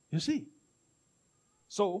 You see?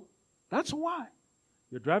 So, that's why.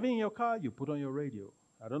 You're driving in your car, you put on your radio.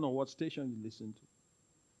 I don't know what station you listen to.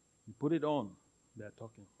 You put it on, they're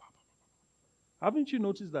talking. Haven't you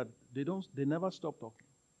noticed that they never stop talking?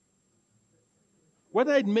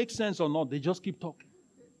 Whether it makes sense or not, they just keep talking.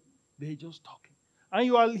 They're just talking. And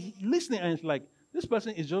you are listening and it's like, this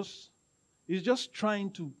person is just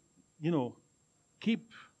trying to,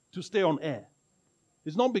 to stay on air.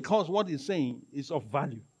 It's not because what he's saying is of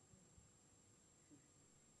value.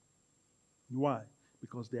 Why?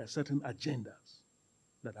 Because there are certain agendas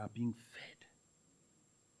that are being fed.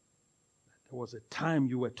 There was a time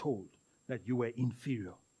you were told that you were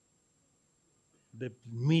inferior. The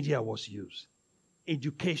media was used.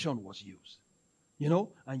 Education was used.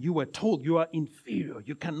 And you were told you are inferior.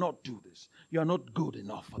 You cannot do this. You are not good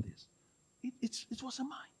enough for this. It was a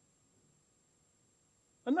mind.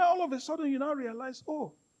 And now all of a sudden you now realize,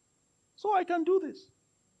 so I can do this.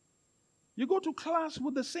 You go to class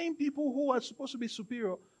with the same people who are supposed to be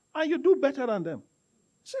superior, and you do better than them.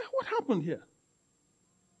 Say, what happened here?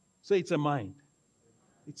 Say, it's a mind.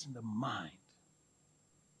 It's in the mind.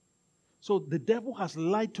 So the devil has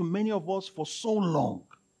lied to many of us for so long.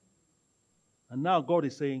 And now God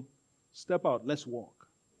is saying, step out, let's walk.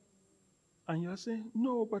 And you're saying,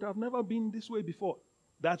 no, but I've never been this way before.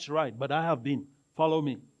 That's right, but I have been. Follow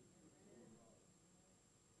me.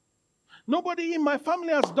 Nobody in my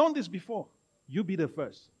family has done this before. You be the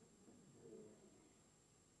first.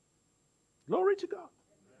 Glory to God.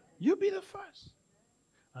 You be the first.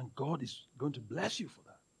 And God is going to bless you for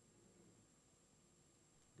that.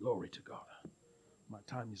 Glory to God. My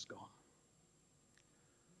time is gone.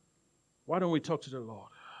 Why don't we talk to the Lord?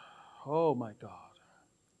 Oh my God.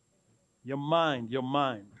 Your mind.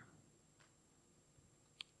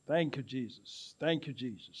 Thank you, Jesus. Thank you,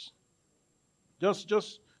 Jesus.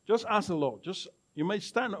 Just ask the Lord. You may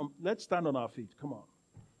stand. Let's stand on our feet. Come on.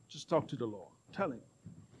 Just talk to the Lord. Tell Him.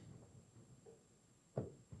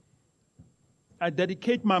 I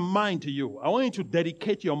dedicate my mind to you. I want you to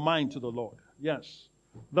dedicate your mind to the Lord. Yes.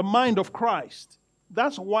 The mind of Christ.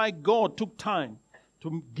 That's why God took time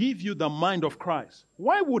to give you the mind of Christ.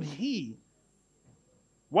 Why would He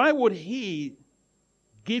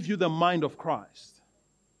give you the mind of Christ?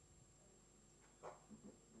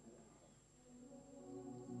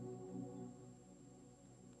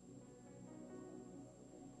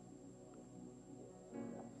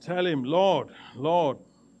 Tell him, Lord, Lord.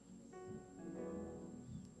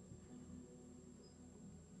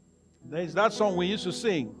 There's that song we used to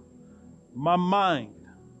sing. My mind,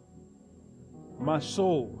 my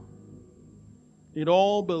soul, it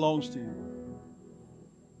all belongs to you.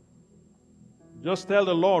 Just tell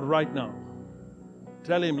the Lord right now.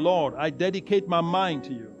 Tell him, Lord, I dedicate my mind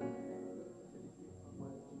to you.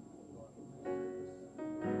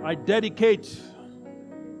 I dedicate,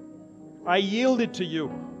 I yield it to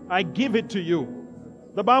you. I give it to you.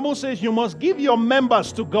 The Bible says you must give your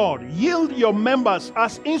members to God. Yield your members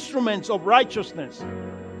as instruments of righteousness.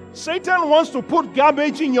 Satan wants to put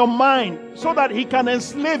garbage in your mind so that he can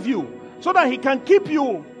enslave you, so that he can keep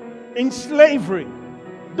you in slavery.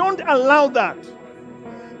 Don't allow that.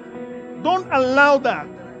 Don't allow that.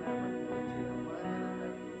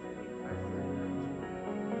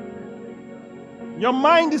 Your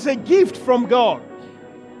mind is a gift from God.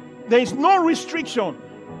 There is no restriction.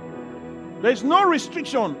 There is no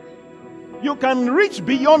restriction. You can reach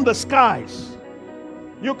beyond the skies.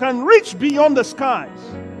 You can reach beyond the skies.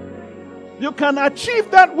 You can achieve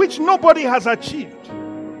that which nobody has achieved.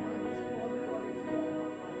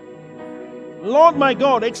 Lord my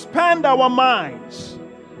God, expand our minds.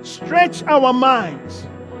 Stretch our minds.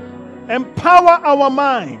 Empower our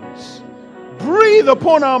minds. Breathe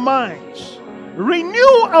upon our minds.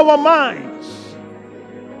 Renew our minds.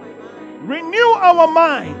 Renew our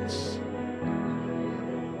minds.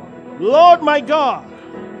 Lord my God.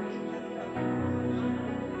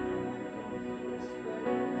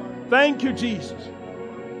 Thank you, Jesus.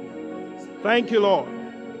 Thank you, Lord.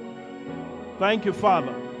 Thank you,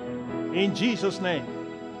 Father. In Jesus' name.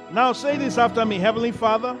 Now say this after me. Heavenly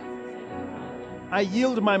Father, I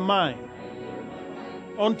yield my mind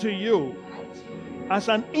unto you as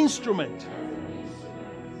an instrument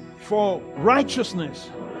for righteousness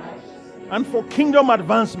and for kingdom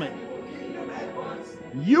advancement.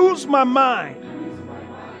 Use my mind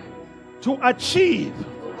to achieve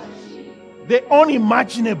the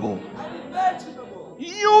unimaginable.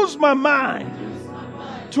 Use my mind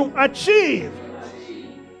to achieve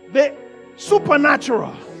the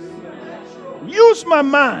supernatural. Use my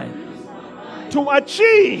mind to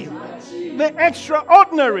achieve the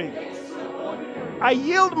extraordinary. I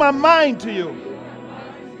yield my mind to you.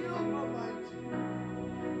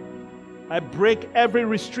 I break every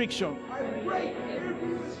restriction.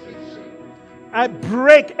 I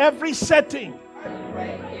break every setting.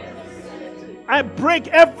 I break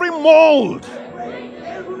every mold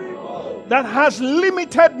that has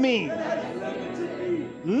limited me,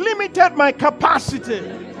 limited my capacity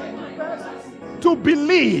to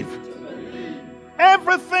believe.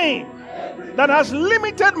 Everything that has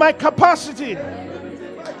limited my capacity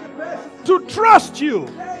to trust you,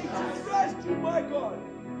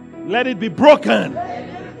 let it be broken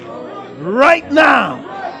right now.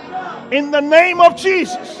 In the name of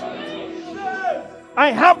Jesus,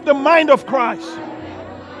 I have the mind of Christ.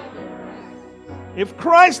 If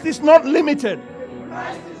Christ is not limited,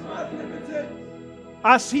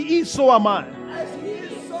 as he is, so am I.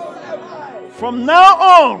 From now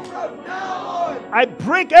on, I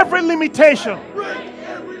break every limitation.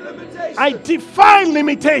 I defy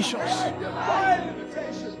limitations.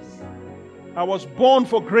 I was born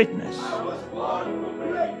for greatness.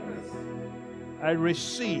 I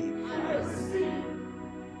receive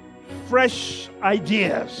fresh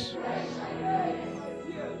ideas,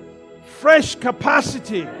 fresh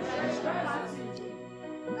capacity,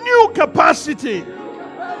 new capacity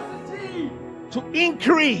to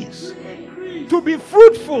increase, to be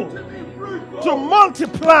fruitful, to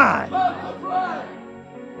multiply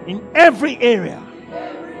in every area.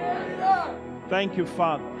 Thank you,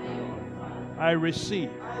 Father. I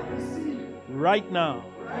receive right now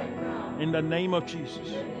in the name of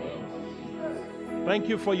Jesus. Thank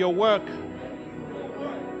you for your work.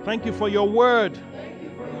 Thank you for your word.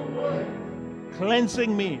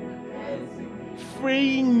 Cleansing me,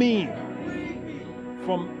 freeing me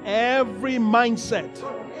from every mindset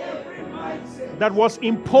that was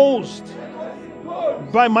imposed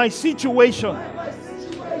by my situation,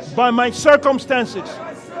 by my circumstances,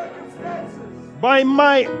 by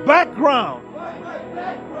my background,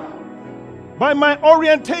 by my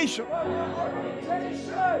orientation.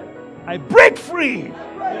 I break free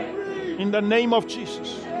in the name of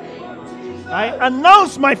Jesus. I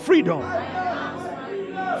announce my freedom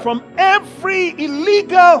from every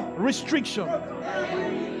illegal restriction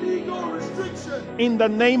in the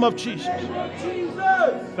name of Jesus.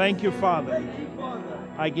 Thank you, Father.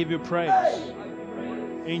 I give you praise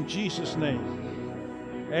in Jesus' name.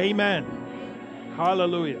 Amen.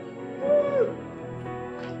 Hallelujah.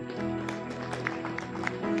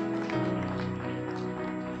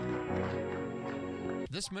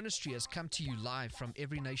 This ministry has come to you live from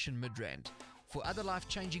Every Nation Midrand. For other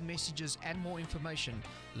life-changing messages and more information,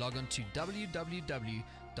 log on to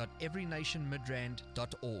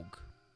www.everynationmidrand.org.